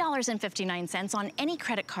 and $3.59 on any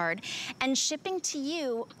credit card, and shipping to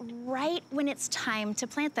you right when it's time to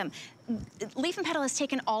plant them. Leaf and Petal has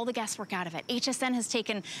taken all the guesswork out of it. HSN has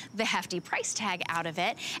taken the hefty price tag out of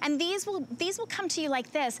it, and these will come to you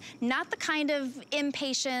like this, not the kind of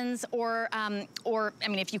impatience or I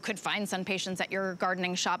mean, if you could find sun patience at your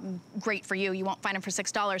gardening shop, great for you. You won't find them for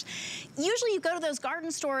 $6. Usually you go to those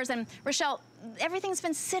garden stores and, Rochelle, everything's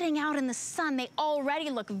been sitting out in the sun. They already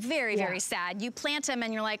look very, very sad. You plant them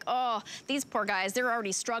and you're like, oh, these poor guys, they're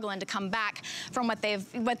already struggling to come back from what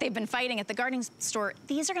they've been fighting at the gardening store.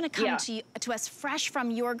 These are gonna come to us fresh from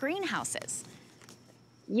your greenhouses.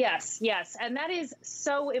 Yes, yes, and that is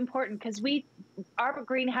so important because our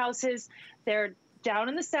greenhouses, they're down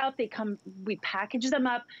in the south, we package them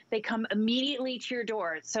up, they come immediately to your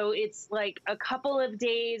door. So it's like a couple of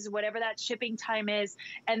days, whatever that shipping time is,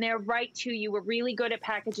 and they're right to you. We're really good at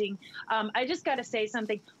packaging. I just got to say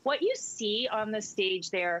something. What you see on the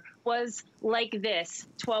stage there was like this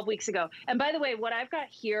 12 weeks ago. And by the way, what I've got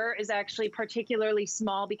here is actually particularly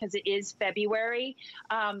small because it is February.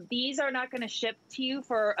 These are not going to ship to you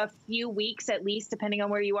for a few weeks at least, depending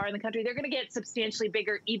on where you are in the country. They're going to get substantially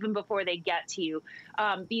bigger even before they get to you.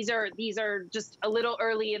 These are just a little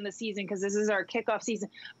early in the season because this is our kickoff season.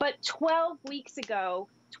 But 12 weeks ago,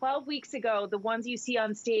 the ones you see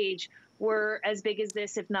on stage were as big as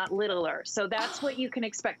this, if not littler. So that's what you can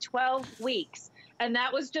expect, 12 weeks. And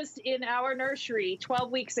that was just in our nursery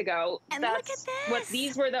 12 weeks ago. And that's look at this. what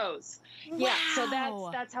these were those. Wow. Yeah,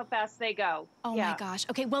 so that's how fast they go. Oh my gosh.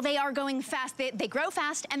 Okay, well, they are going fast. They grow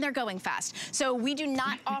fast and they're going fast. So we do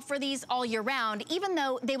not offer these all year round, even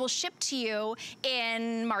though they will ship to you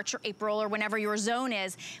in March or April or whenever your zone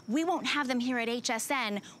is. We won't have them here at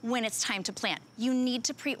HSN when it's time to plant. You need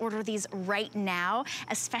to pre-order these right now,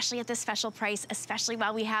 especially at this special price, especially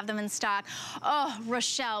while we have them in stock. Oh,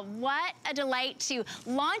 Rochelle, what a delight to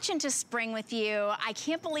launch into spring with you. I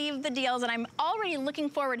can't believe the deals, and I'm already looking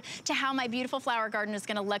forward to how my beautiful flower garden is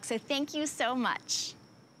gonna look, so thank you so much.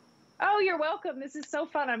 Oh, you're welcome. This is so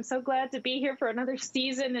fun. I'm so glad to be here for another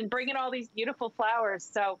season and bringing all these beautiful flowers.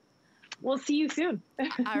 So we'll see you soon.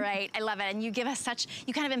 All right, I love it. And you give us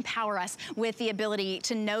you kind of empower us with the ability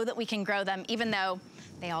to know that we can grow them, even though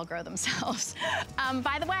they all grow themselves.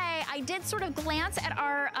 By the way, I did sort of glance at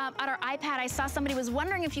our iPad. I saw somebody was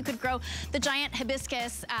wondering if you could grow the giant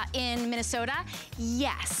hibiscus in Minnesota.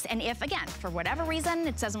 Yes, and if, again, for whatever reason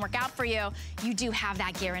it doesn't work out for you, you do have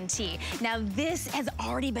that guarantee. Now, this has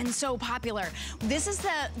already been so popular. This is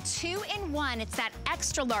the 2-in-1. It's that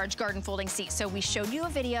extra large garden folding seat. So we showed you a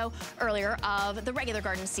video earlier of the regular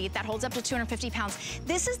garden seat that holds up to 250 pounds.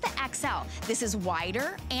 This is the XL. This is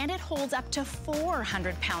wider and it holds up to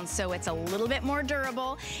 400 pounds, so it's a little bit more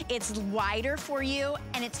durable. It's wider for you,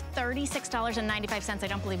 and it's $36.95. I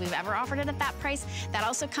don't believe we've ever offered it at that price. That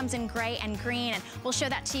also comes in gray and green, and we'll show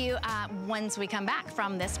that to you once we come back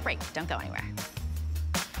from this break. Don't go anywhere.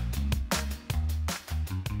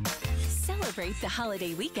 Celebrate the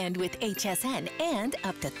holiday weekend with HSN and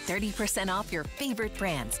up to 30% off your favorite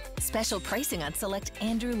brands. Special pricing on select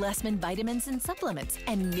Andrew Lessman vitamins and supplements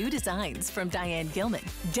and new designs from Diane Gilman.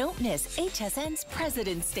 Don't miss HSN's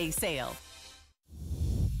President's Day sale.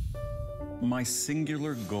 My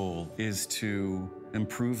singular goal is to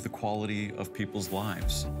improve the quality of people's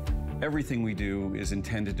lives. Everything we do is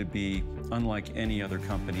intended to be unlike any other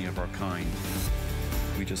company of our kind.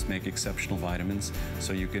 We just make exceptional vitamins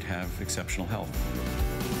so you could have exceptional health.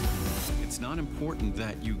 It's not important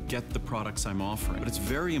that you get the products I'm offering, but it's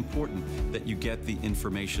very important that you get the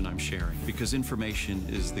information I'm sharing, because information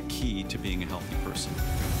is the key to being a healthy person.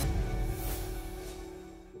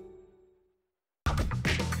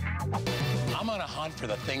 I'm on a hunt for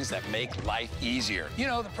the things that make life easier. You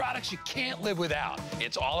know, the products you can't live without.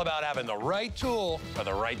 It's all about having the right tool for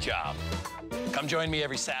the right job. Come join me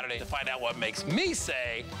every Saturday to find out what makes me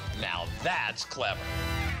say, now that's clever.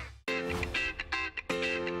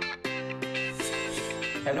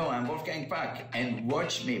 Hello, I'm Wolfgang Puck, and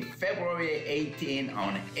watch me February 18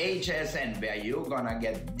 on HSN, where you're gonna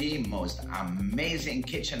get the most amazing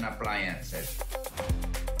kitchen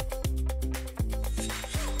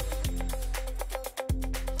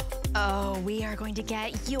Oh, we are going to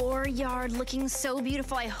get your yard looking so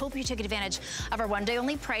beautiful. I hope you took advantage of our one day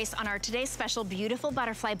only price on our today's special beautiful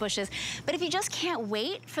butterfly bushes. But if you just can't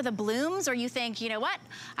wait for the blooms, or you think, you know what,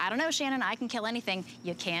 I don't know, Shannon, I can kill anything.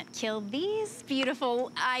 You can't kill these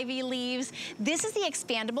beautiful ivy leaves. This is the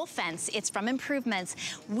expandable fence. It's from Improvements.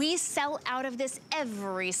 We sell out of this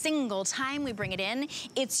every single time we bring it in.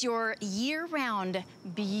 It's your year-round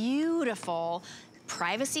beautiful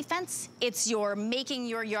privacy fence. It's your making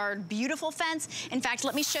your yard beautiful fence. In fact,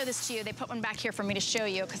 let me show this to you. They put one back here for me to show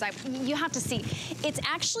you because you have to see. It's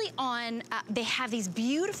actually on, they have these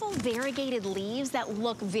beautiful variegated leaves that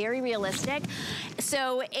look very realistic.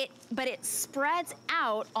 So but it spreads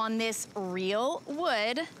out on this real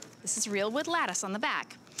wood. This is real wood lattice on the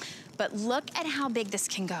back. But look at how big this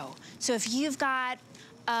can go. So if you've got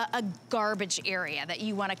a garbage area that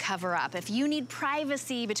you want to cover up, if you need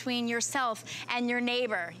privacy between yourself and your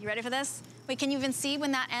neighbor, you ready for this? Wait, can you even see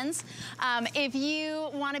when that ends? If you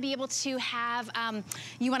want to be able to have,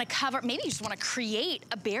 you want to cover, maybe you just want to create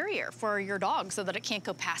a barrier for your dog so that it can't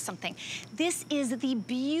go past something. This is the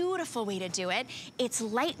beautiful way to do it. It's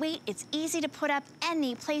lightweight, it's easy to put up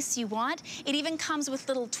any place you want. It even comes with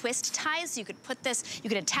little twist ties. You could put this, you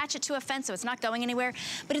could attach it to a fence so it's not going anywhere,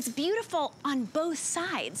 but it's beautiful on both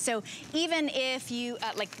sides. So even if you,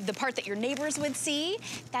 like the part that your neighbors would see,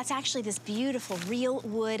 that's actually this beautiful real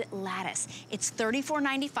wood lattice. It's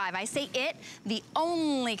 $34.95. I say it. The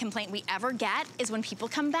only complaint we ever get is when people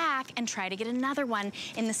come back and try to get another one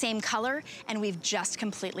in the same color, and we've just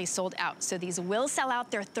completely sold out. So these will sell out.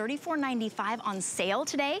 They're $34.95 on sale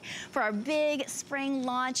today for our big spring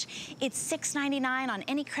launch. It's $6.99 on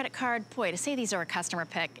any credit card. Boy, to say these are a customer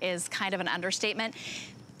pick is kind of an understatement.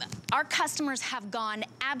 Our customers have gone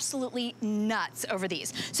absolutely nuts over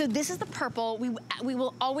these. So this is the purple. We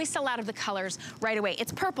will always sell out of the colors right away.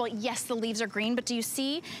 It's purple. Yes, the leaves are green, but do you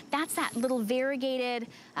see? That's that little variegated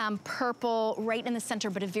purple right in the center,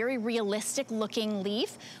 but a very realistic looking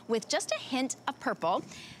leaf with just a hint of purple.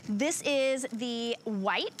 This is the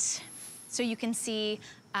white. So you can see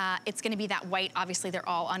it's gonna be that white. Obviously, they're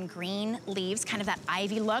all on green leaves, kind of that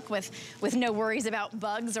ivy look with no worries about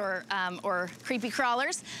bugs or creepy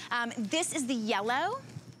crawlers. This is the yellow.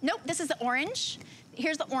 Nope, this is the orange.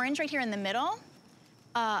 Here's the orange right here in the middle.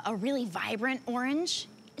 A really vibrant orange.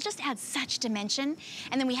 It just adds such dimension.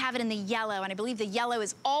 And then we have it in the yellow, and I believe the yellow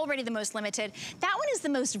is already the most limited. That one is the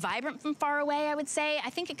most vibrant from far away, I would say. I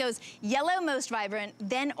think it goes yellow most vibrant,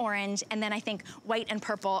 then orange, and then I think white and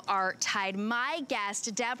purple are tied. My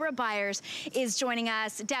guest, Deborah Byers, is joining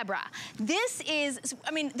us. Deborah, this is,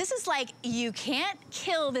 I mean, this is like, you can't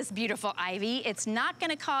kill this beautiful ivy. It's not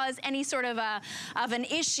gonna cause any sort of an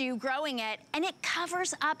issue growing it, and it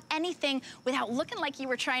covers up anything without looking like you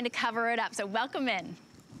were trying to cover it up. So welcome in.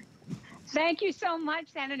 Thank you so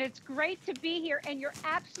much, Shannon. It's great to be here, and you're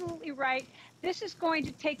absolutely right. This is going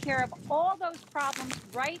to take care of all those problems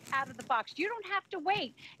right out of the box. You don't have to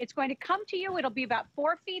wait. It's going to come to you. It'll be about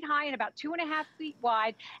 4 feet high and about 2.5 feet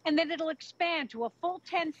wide, and then it'll expand to a full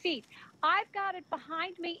 10 feet. I've got it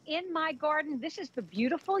behind me in my garden. This is the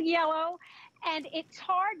beautiful yellow, and it's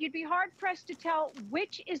hard. You'd be hard-pressed to tell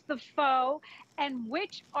which is the faux and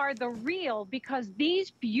which are the real, because these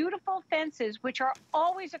beautiful fences, which are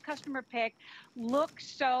always a customer pick, look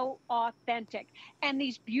so authentic. And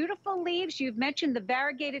these beautiful leaves, you've mentioned the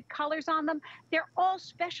variegated colors on them, they're all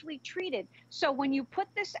specially treated. So when you put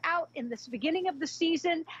this out in the beginning of the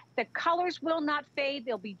season, the colors will not fade.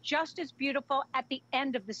 They'll be just as beautiful at the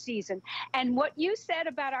end of the season. And what you said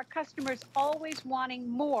about our customers always wanting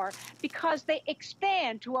more, because they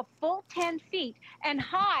expand to a full 10 feet and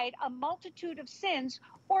hide a multitude of sins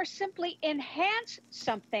or simply enhance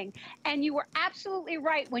something. And you were absolutely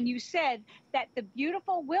right when you said that the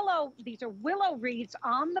beautiful willow, these are willow wreaths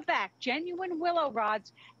on the back, genuine willow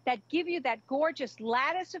rods that give you that gorgeous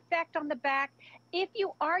lattice effect on the back. If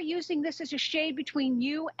you are using this as a shade between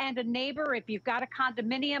you and a neighbor, if you've got a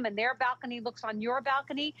condominium and their balcony looks on your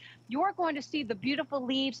balcony, you're going to see the beautiful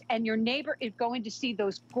leaves and your neighbor is going to see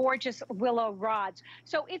those gorgeous willow rods.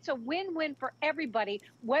 So it's a win-win for everybody,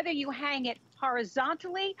 whether you hang it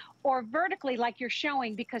horizontally or vertically like you're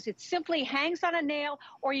showing, because it simply hangs on a nail,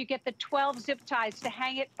 or you get the 12 zip ties to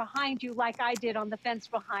hang it behind you like I did on the fence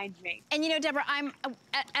behind me. And you know, Deborah,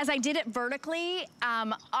 as I did it vertically,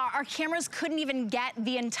 our cameras couldn't even get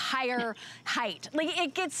the entire height. Like,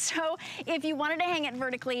 it gets so, if you wanted to hang it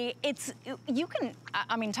vertically, you can,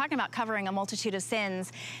 I mean, talking about covering a multitude of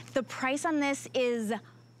sins, the price on this is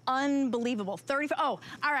unbelievable. 34, oh,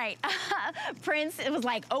 all right. Prince, it was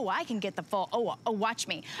like, oh, I can get the full, oh, watch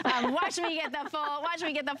me. Watch me get the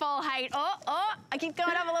full height. Oh, I keep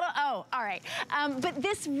going up a little, oh, all right. But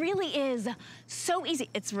this really is so easy.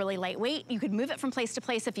 It's really lightweight. You could move it from place to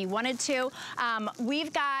place if you wanted to.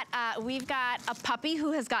 We've got a puppy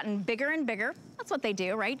who has gotten bigger and bigger. That's what they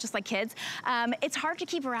do, right? Just like kids. It's hard to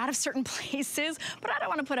keep her out of certain places, but I don't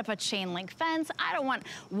want to put up a chain link fence. I don't want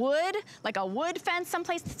wood, like a wood fence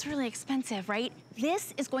someplace. It's really expensive, right?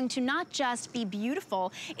 This is going to not just be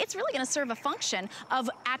beautiful, it's really going to serve a function of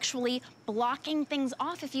actually blocking things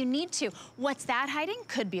off if you need to. What's that hiding?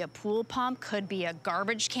 Could be a pool pump, could be a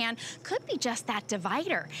garbage can, could be just that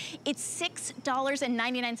divider. It's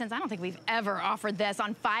 $6.99. I don't think we've ever offered this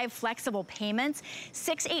on 5 flexible payments.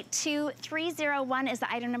 682301 is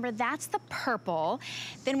the item number. That's the purple.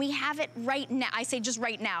 Then we have it right now. I say just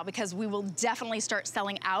right now because we will definitely start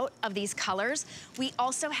selling out of these colors. We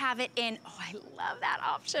also have it in, oh, I love that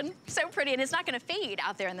option. So pretty, and it's not gonna fade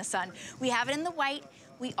out there in the sun. We have it in the white.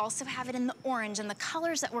 We also have it in the orange, and the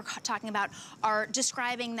colors that we're talking about are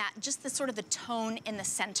describing that, just the sort of the tone in the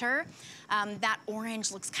center. That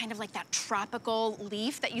orange looks kind of like that tropical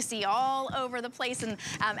leaf that you see all over the place and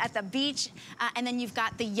at the beach. And then you've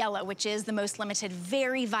got the yellow, which is the most limited,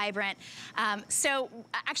 very vibrant. So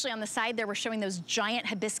actually on the side there, we're showing those giant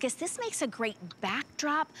hibiscus. This makes a great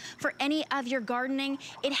backdrop for any of your gardening.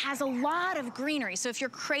 It has a lot of greenery. So if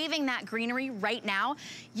you're craving that greenery right now,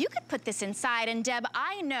 you could put this inside. And Deb,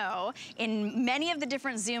 I know in many of the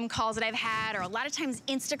different Zoom calls that I've had, or a lot of times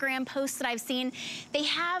Instagram posts that I've seen, they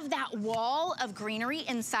have that wall of greenery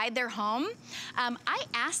inside their home. I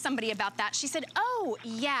asked somebody about that. She said, oh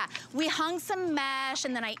yeah, we hung some mesh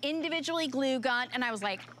and then I individually glue gun, and I was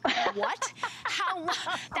like, what? How?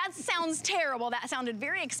 That sounds terrible. That sounded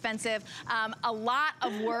very expensive. A lot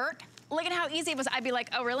of work. Look at how easy it was. I'd be like,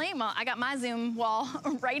 oh really? Well, I got my Zoom wall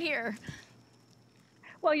right here.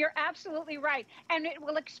 Well, you're absolutely right. And it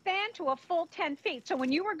will expand to a full 10 feet. So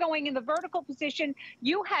when you were going in the vertical position,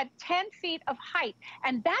 you had 10 feet of height.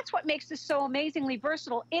 And that's what makes this so amazingly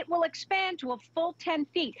versatile. It will expand to a full 10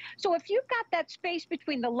 feet. So if you've got that space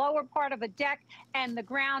between the lower part of a deck and the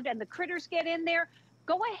ground and the critters get in there,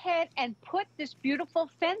 go ahead and put this beautiful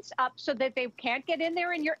fence up so that they can't get in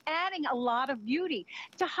there, and you're adding a lot of beauty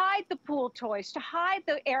to hide the pool toys, to hide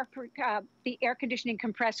the air conditioning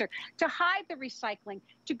compressor, to hide the recycling,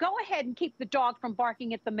 to go ahead and keep the dog from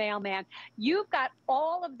barking at the mailman. You've got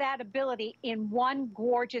all of that ability in one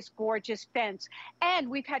gorgeous, gorgeous fence. And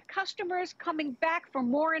we've had customers coming back for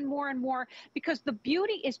more and more and more because the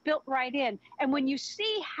beauty is built right in. And when you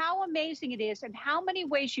see how amazing it is and how many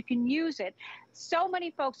ways you can use it, so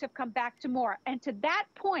many folks have come back to more. And to that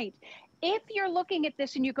point, if you're looking at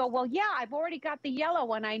this and you go, well, yeah, I've already got the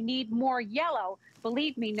yellow and I need more yellow,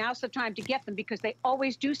 believe me, now's the time to get them because they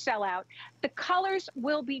always do sell out. The colors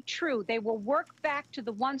will be true. They will work back to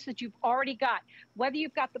the ones that you've already got. Whether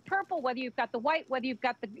you've got the purple, whether you've got the white, whether you've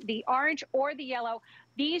got the orange or the yellow,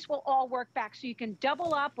 these will all work back. So you can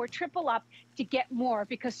double up or triple up to get more,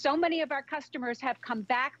 because so many of our customers have come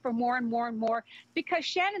back for more and more and more because,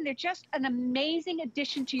 Shannon, they're just an amazing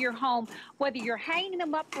addition to your home, whether you're hanging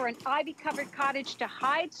them up for an ivy-covered cottage to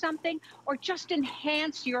hide something or just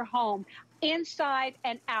enhance your home inside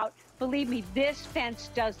and out. Believe me, this fence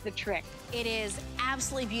does the trick. It is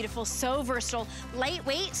absolutely beautiful, so versatile,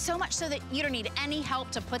 lightweight, so much so that you don't need any help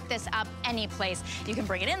to put this up any place. You can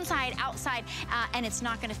bring it inside, outside, and it's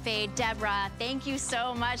not gonna fade. Deborah, thank you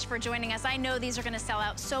so much for joining us. I know these are gonna sell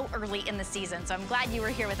out so early in the season, so I'm glad you were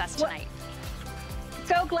here with us tonight.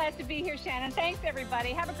 So glad to be here, Shannon. Thanks, everybody.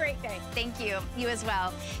 Have a great day. Thank you. You as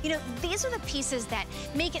well. You know, these are the pieces that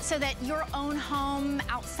make it so that your own home,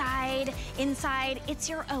 outside, inside, it's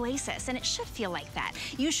your oasis, and it should feel like that.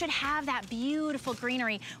 You should have that beautiful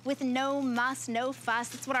greenery with no muss, no fuss.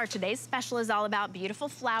 That's what our today's special is all about, beautiful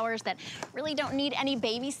flowers that really don't need any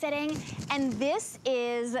babysitting. And this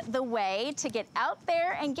is the way to get out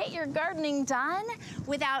there and get your gardening done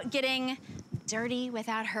without getting dirty,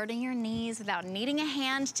 without hurting your knees, without needing a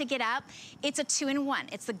hand to get up. It's a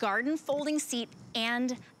 2-in-1. It's the garden folding seat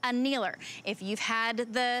and a kneeler. If you've had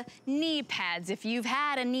the knee pads, if you've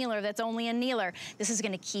had a kneeler that's only a kneeler, this is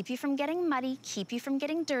gonna keep you from getting muddy, keep you from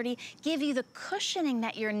getting dirty, give you the cushioning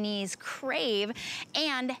that your knees crave,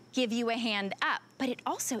 and give you a hand up. But it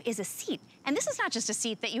also is a seat. And this is not just a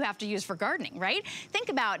seat that you have to use for gardening, right? Think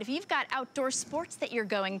about if you've got outdoor sports that you're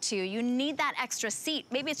going to, you need that extra seat.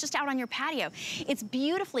 Maybe it's just out on your patio. It's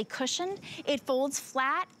beautifully cushioned, it folds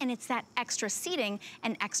flat, and it's that extra seating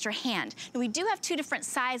and extra hand. Now, we do have have two different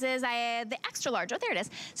sizes. The extra large, oh, there it is.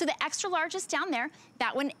 So the extra large is down there.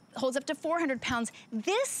 That one holds up to 400 pounds.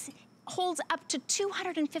 This holds up to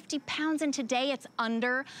 250 pounds, and today it's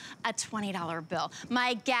under a $20 bill.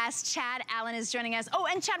 My guest, Chad Allen, is joining us. Oh,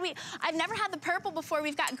 and Chad, I've never had the purple before.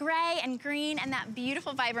 We've got gray and green and that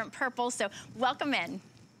beautiful, vibrant purple, so welcome in.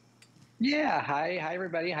 Yeah, hi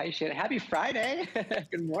everybody. Hi, Shannon. Happy Friday.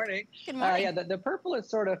 Good morning. Good morning. Yeah, the purple is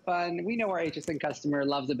sort of fun. We know our HSN customer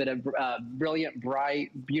loves a bit of brilliant,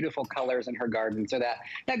 bright, beautiful colors in her garden, so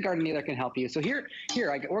that garden kneeler can help you. So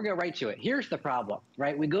we're going right to it. Here's the problem,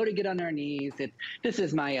 right? We go to get on our knees. This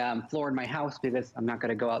is my floor in my house because I'm not going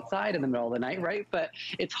to go outside in the middle of the night, right? But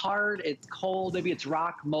it's hard, it's cold, maybe it's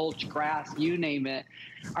rock, mulch, grass, you name it.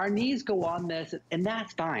 Our knees go on this, and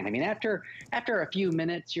that's fine. I mean, after a few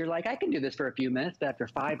minutes, you're like, I can do this for a few minutes, but after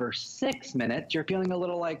 5 or 6 minutes, you're feeling a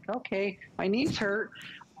little like, okay, my knees hurt.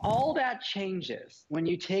 All that changes when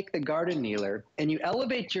you take the garden kneeler and you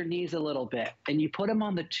elevate your knees a little bit and you put them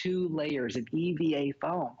on the 2 layers of EVA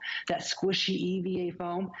foam, that squishy EVA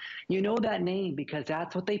foam. You know that name because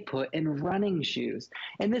that's what they put in running shoes.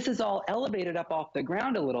 And this is all elevated up off the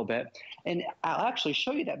ground a little bit. And I'll actually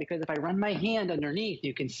show you that because if I run my hand underneath,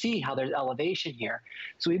 you can see how there's elevation here.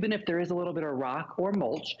 So even if there is a little bit of rock or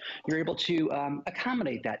mulch, you're able to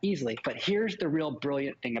accommodate that easily. But here's the real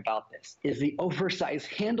brilliant thing about this is the oversized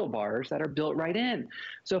handlebars that are built right in.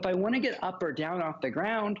 So if I want to get up or down off the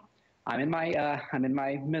ground, I'm in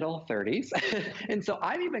my middle 30s. And so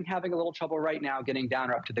I'm even having a little trouble right now getting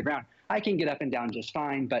down or up to the ground. I can get up and down just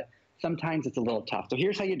fine, but sometimes it's a little tough. So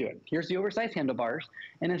here's how you do it. Here's the oversized handlebars.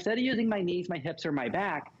 And instead of using my knees, my hips, or my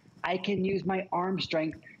back, I can use my arm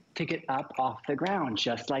strength to get up off the ground,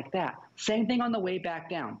 just like that. Same thing on the way back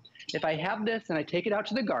down. If I have this and I take it out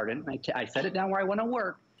to the garden, I set it down where I want to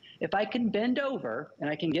work, if I can bend over and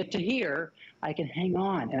I can get to here, I can hang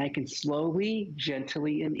on and I can slowly,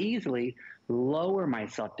 gently, and easily lower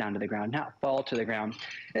myself down to the ground, not fall to the ground.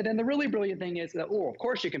 And then the really brilliant thing is that, of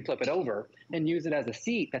course you can flip it over and use it as a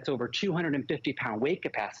seat that's over 250-pound weight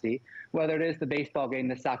capacity, whether it is the baseball game,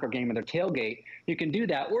 the soccer game, or the tailgate. You can do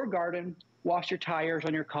that, or garden, wash your tires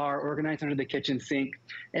on your car, organize under the kitchen sink.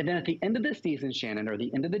 And then at the end of the season, Shannon, or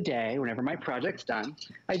the end of the day, whenever my project's done,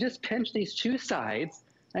 I just pinch these 2 sides.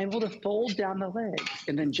 I'm able to fold down the legs,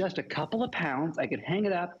 and then just a couple of pounds, I can hang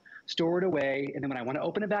it up, store it away, and then when I want to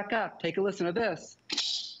open it back up, take a listen to this.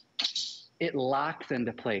 It locks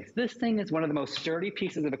into place. This thing is one of the most sturdy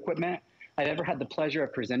pieces of equipment I've ever had the pleasure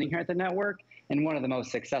of presenting here at the network, and one of the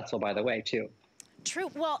most successful, by the way, too.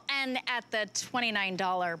 True. Well, and at the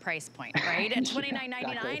 $29 price point, right? At $29.99,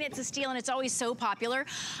 exactly. It's a steal, and it's always so popular.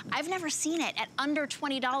 I've never seen it at under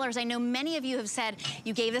 $20. I know many of you have said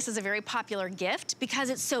you gave this as a very popular gift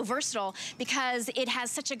because it's so versatile, because it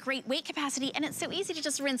has such a great weight capacity, and it's so easy to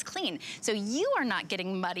just rinse clean. So you are not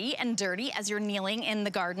getting muddy and dirty as you're kneeling in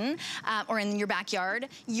the garden or in your backyard.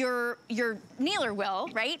 Your kneeler will,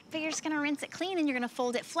 right? But you're just gonna rinse it clean and you're gonna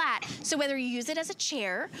fold it flat. So whether you use it as a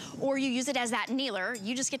chair or you use it as that kneeler,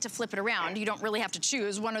 you just get to flip it around. You don't really have to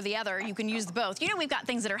choose one or the other. You can use both. You know, we've got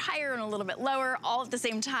things that are higher and a little bit lower all at the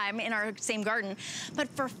same time in our same garden. But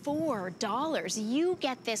for $4, you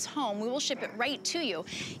get this home. We will ship it right to you.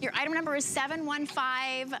 Your item number is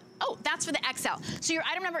 715. Oh, that's for the XL. So your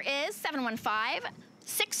item number is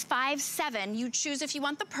 715-657. You choose if you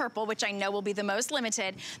want the purple, which I know will be the most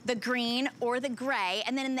limited, the green or the gray.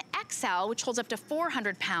 And then in the XL, which holds up to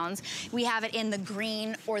 400 pounds, we have it in the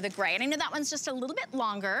green or the gray. And I know that one's just a little bit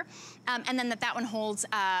longer, and then that one holds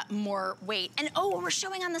more weight. And oh, we're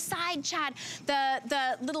showing on the side, Chad,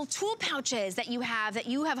 the little tool pouches that you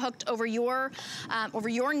have hooked over your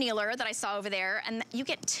kneeler that I saw over there. And you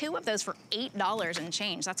get 2 of those for $8 and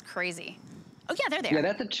change. That's crazy. Oh yeah, they're there. Yeah,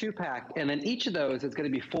 that's a 2-pack, and then each of those is going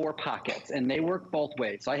to be 4 pockets, and they work both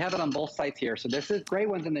ways. So I have it on both sides here. So this is gray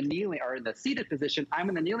one's in the kneeling or in the seated position. I'm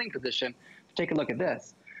in the kneeling position. Take a look at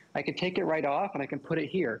this. I can take it right off and I can put it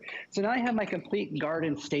here. So now I have my complete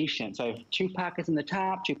garden station. So I have 2 pockets in the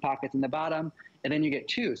top, 2 pockets in the bottom, and then you get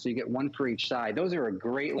 2, so you get 1 for each side. Those are a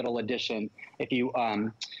great little addition. If you're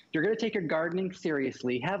going to take your gardening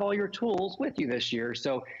seriously, have all your tools with you this year,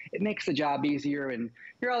 so it makes the job easier and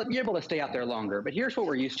you're able to stay out there longer. But here's what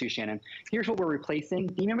we're used to, Shannon. Here's what we're replacing.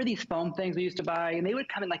 Do you remember these foam things we used to buy? And they would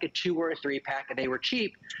come in like a 2 or a 3-pack, and they were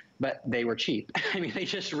cheap, but they were cheap. I mean, they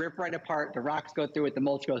just rip right apart. The rocks go through it. The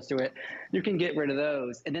mulch goes through it. You can get rid of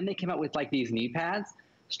those. And then they came out with like these knee pads.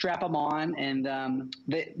 Strap them on, and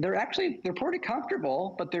they're pretty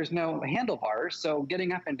comfortable, but there's no handlebars, so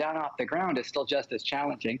getting up and down off the ground is still just as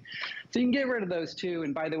challenging. So you can get rid of those too.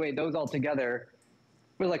 And by the way, those all together,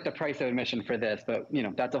 was like the price of admission for this, but you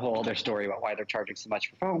know, that's a whole other story about why they're charging so much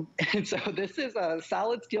for foam. And so this is a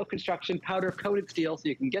solid steel construction, powder coated steel, so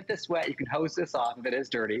you can get this wet, you can hose this off if it is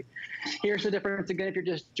dirty. Here's the difference again if you're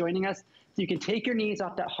just joining us. So you can take your knees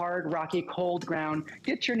off that hard, rocky, cold ground,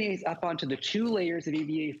 get your knees up onto the 2 layers of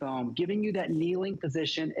EVA foam, giving you that kneeling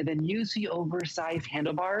position, and then use the oversized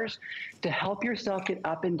handlebars to help yourself get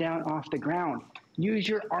up and down off the ground. Use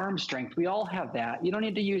your arm strength. We all have that. You don't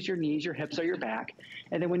need to use your knees, your hips, or your back.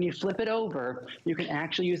 And then when you flip it over, you can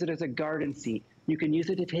actually use it as a garden seat. You can use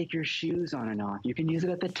it to take your shoes on and off. You can use it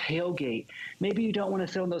at the tailgate. Maybe you don't want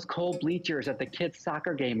to sit on those cold bleachers at the kids'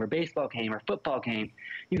 soccer game or baseball game or football game.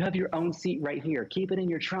 You have your own seat right here. Keep it in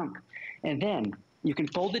your trunk. And then you can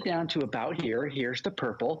fold it down to about here. Here's the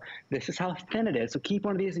purple. This is how thin it is. So keep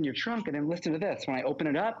one of these in your trunk, and then listen to this. When I open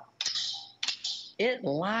it up, it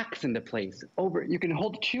locks into place. You can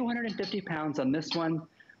hold 250 pounds on this one,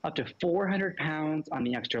 up to 400 pounds on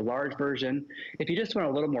the extra large version. If you just want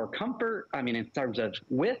a little more comfort, I mean, in terms of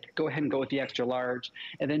width, go ahead and go with the extra large.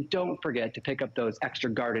 And then don't forget to pick up those extra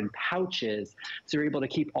garden pouches so you're able to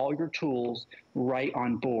keep all your tools right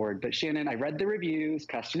on board. But Shannon, I read the reviews,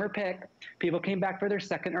 customer pick. People came back for their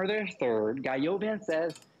second or their third. Guy Yovan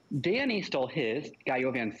says, Danny stole his, Guy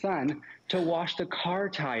Yovan's son, to wash the car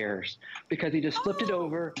tires because he just flipped it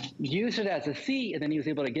over, used it as a seat, and then he was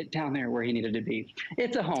able to get down there where he needed to be.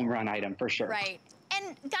 It's a home run item for sure. Right.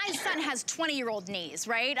 And Guy's son has 20-year-old knees,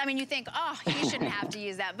 right? I mean, you think, oh, he shouldn't have to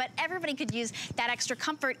use that. But everybody could use that extra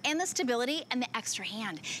comfort and the stability and the extra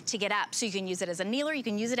hand to get up. So you can use it as a kneeler. You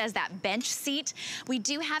can use it as that bench seat. We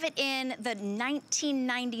do have it in the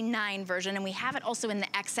 $19.99 version, and we have it also in the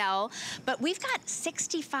XL. But we've got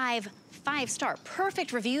 65 5-star,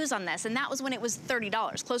 perfect reviews on this, and that was when it was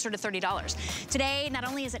 $30, closer to $30. Today, not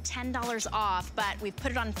only is it $10 off, but we've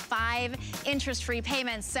put it on 5 interest-free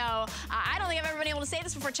payments. So I don't think I've ever been able to say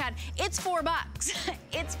this before, Chad. It's $4.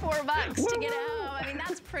 It's $4 to get it home. I mean,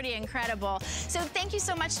 that's pretty incredible. So thank you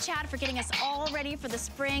so much, Chad, for getting us all ready for the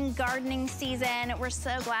spring gardening season. We're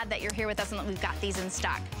so glad that you're here with us and that we've got these in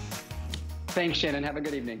stock. Thanks, Shannon. Have a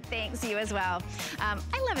good evening. Thanks, you as well.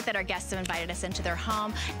 I love it that our guests have invited us into their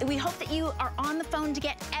home. We hope that you are on the phone to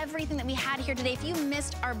get everything that we had here today. If you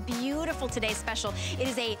missed our beautiful Today Special, it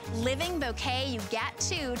is a living bouquet. You get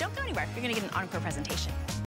to, don't go anywhere. You're going to get an encore presentation.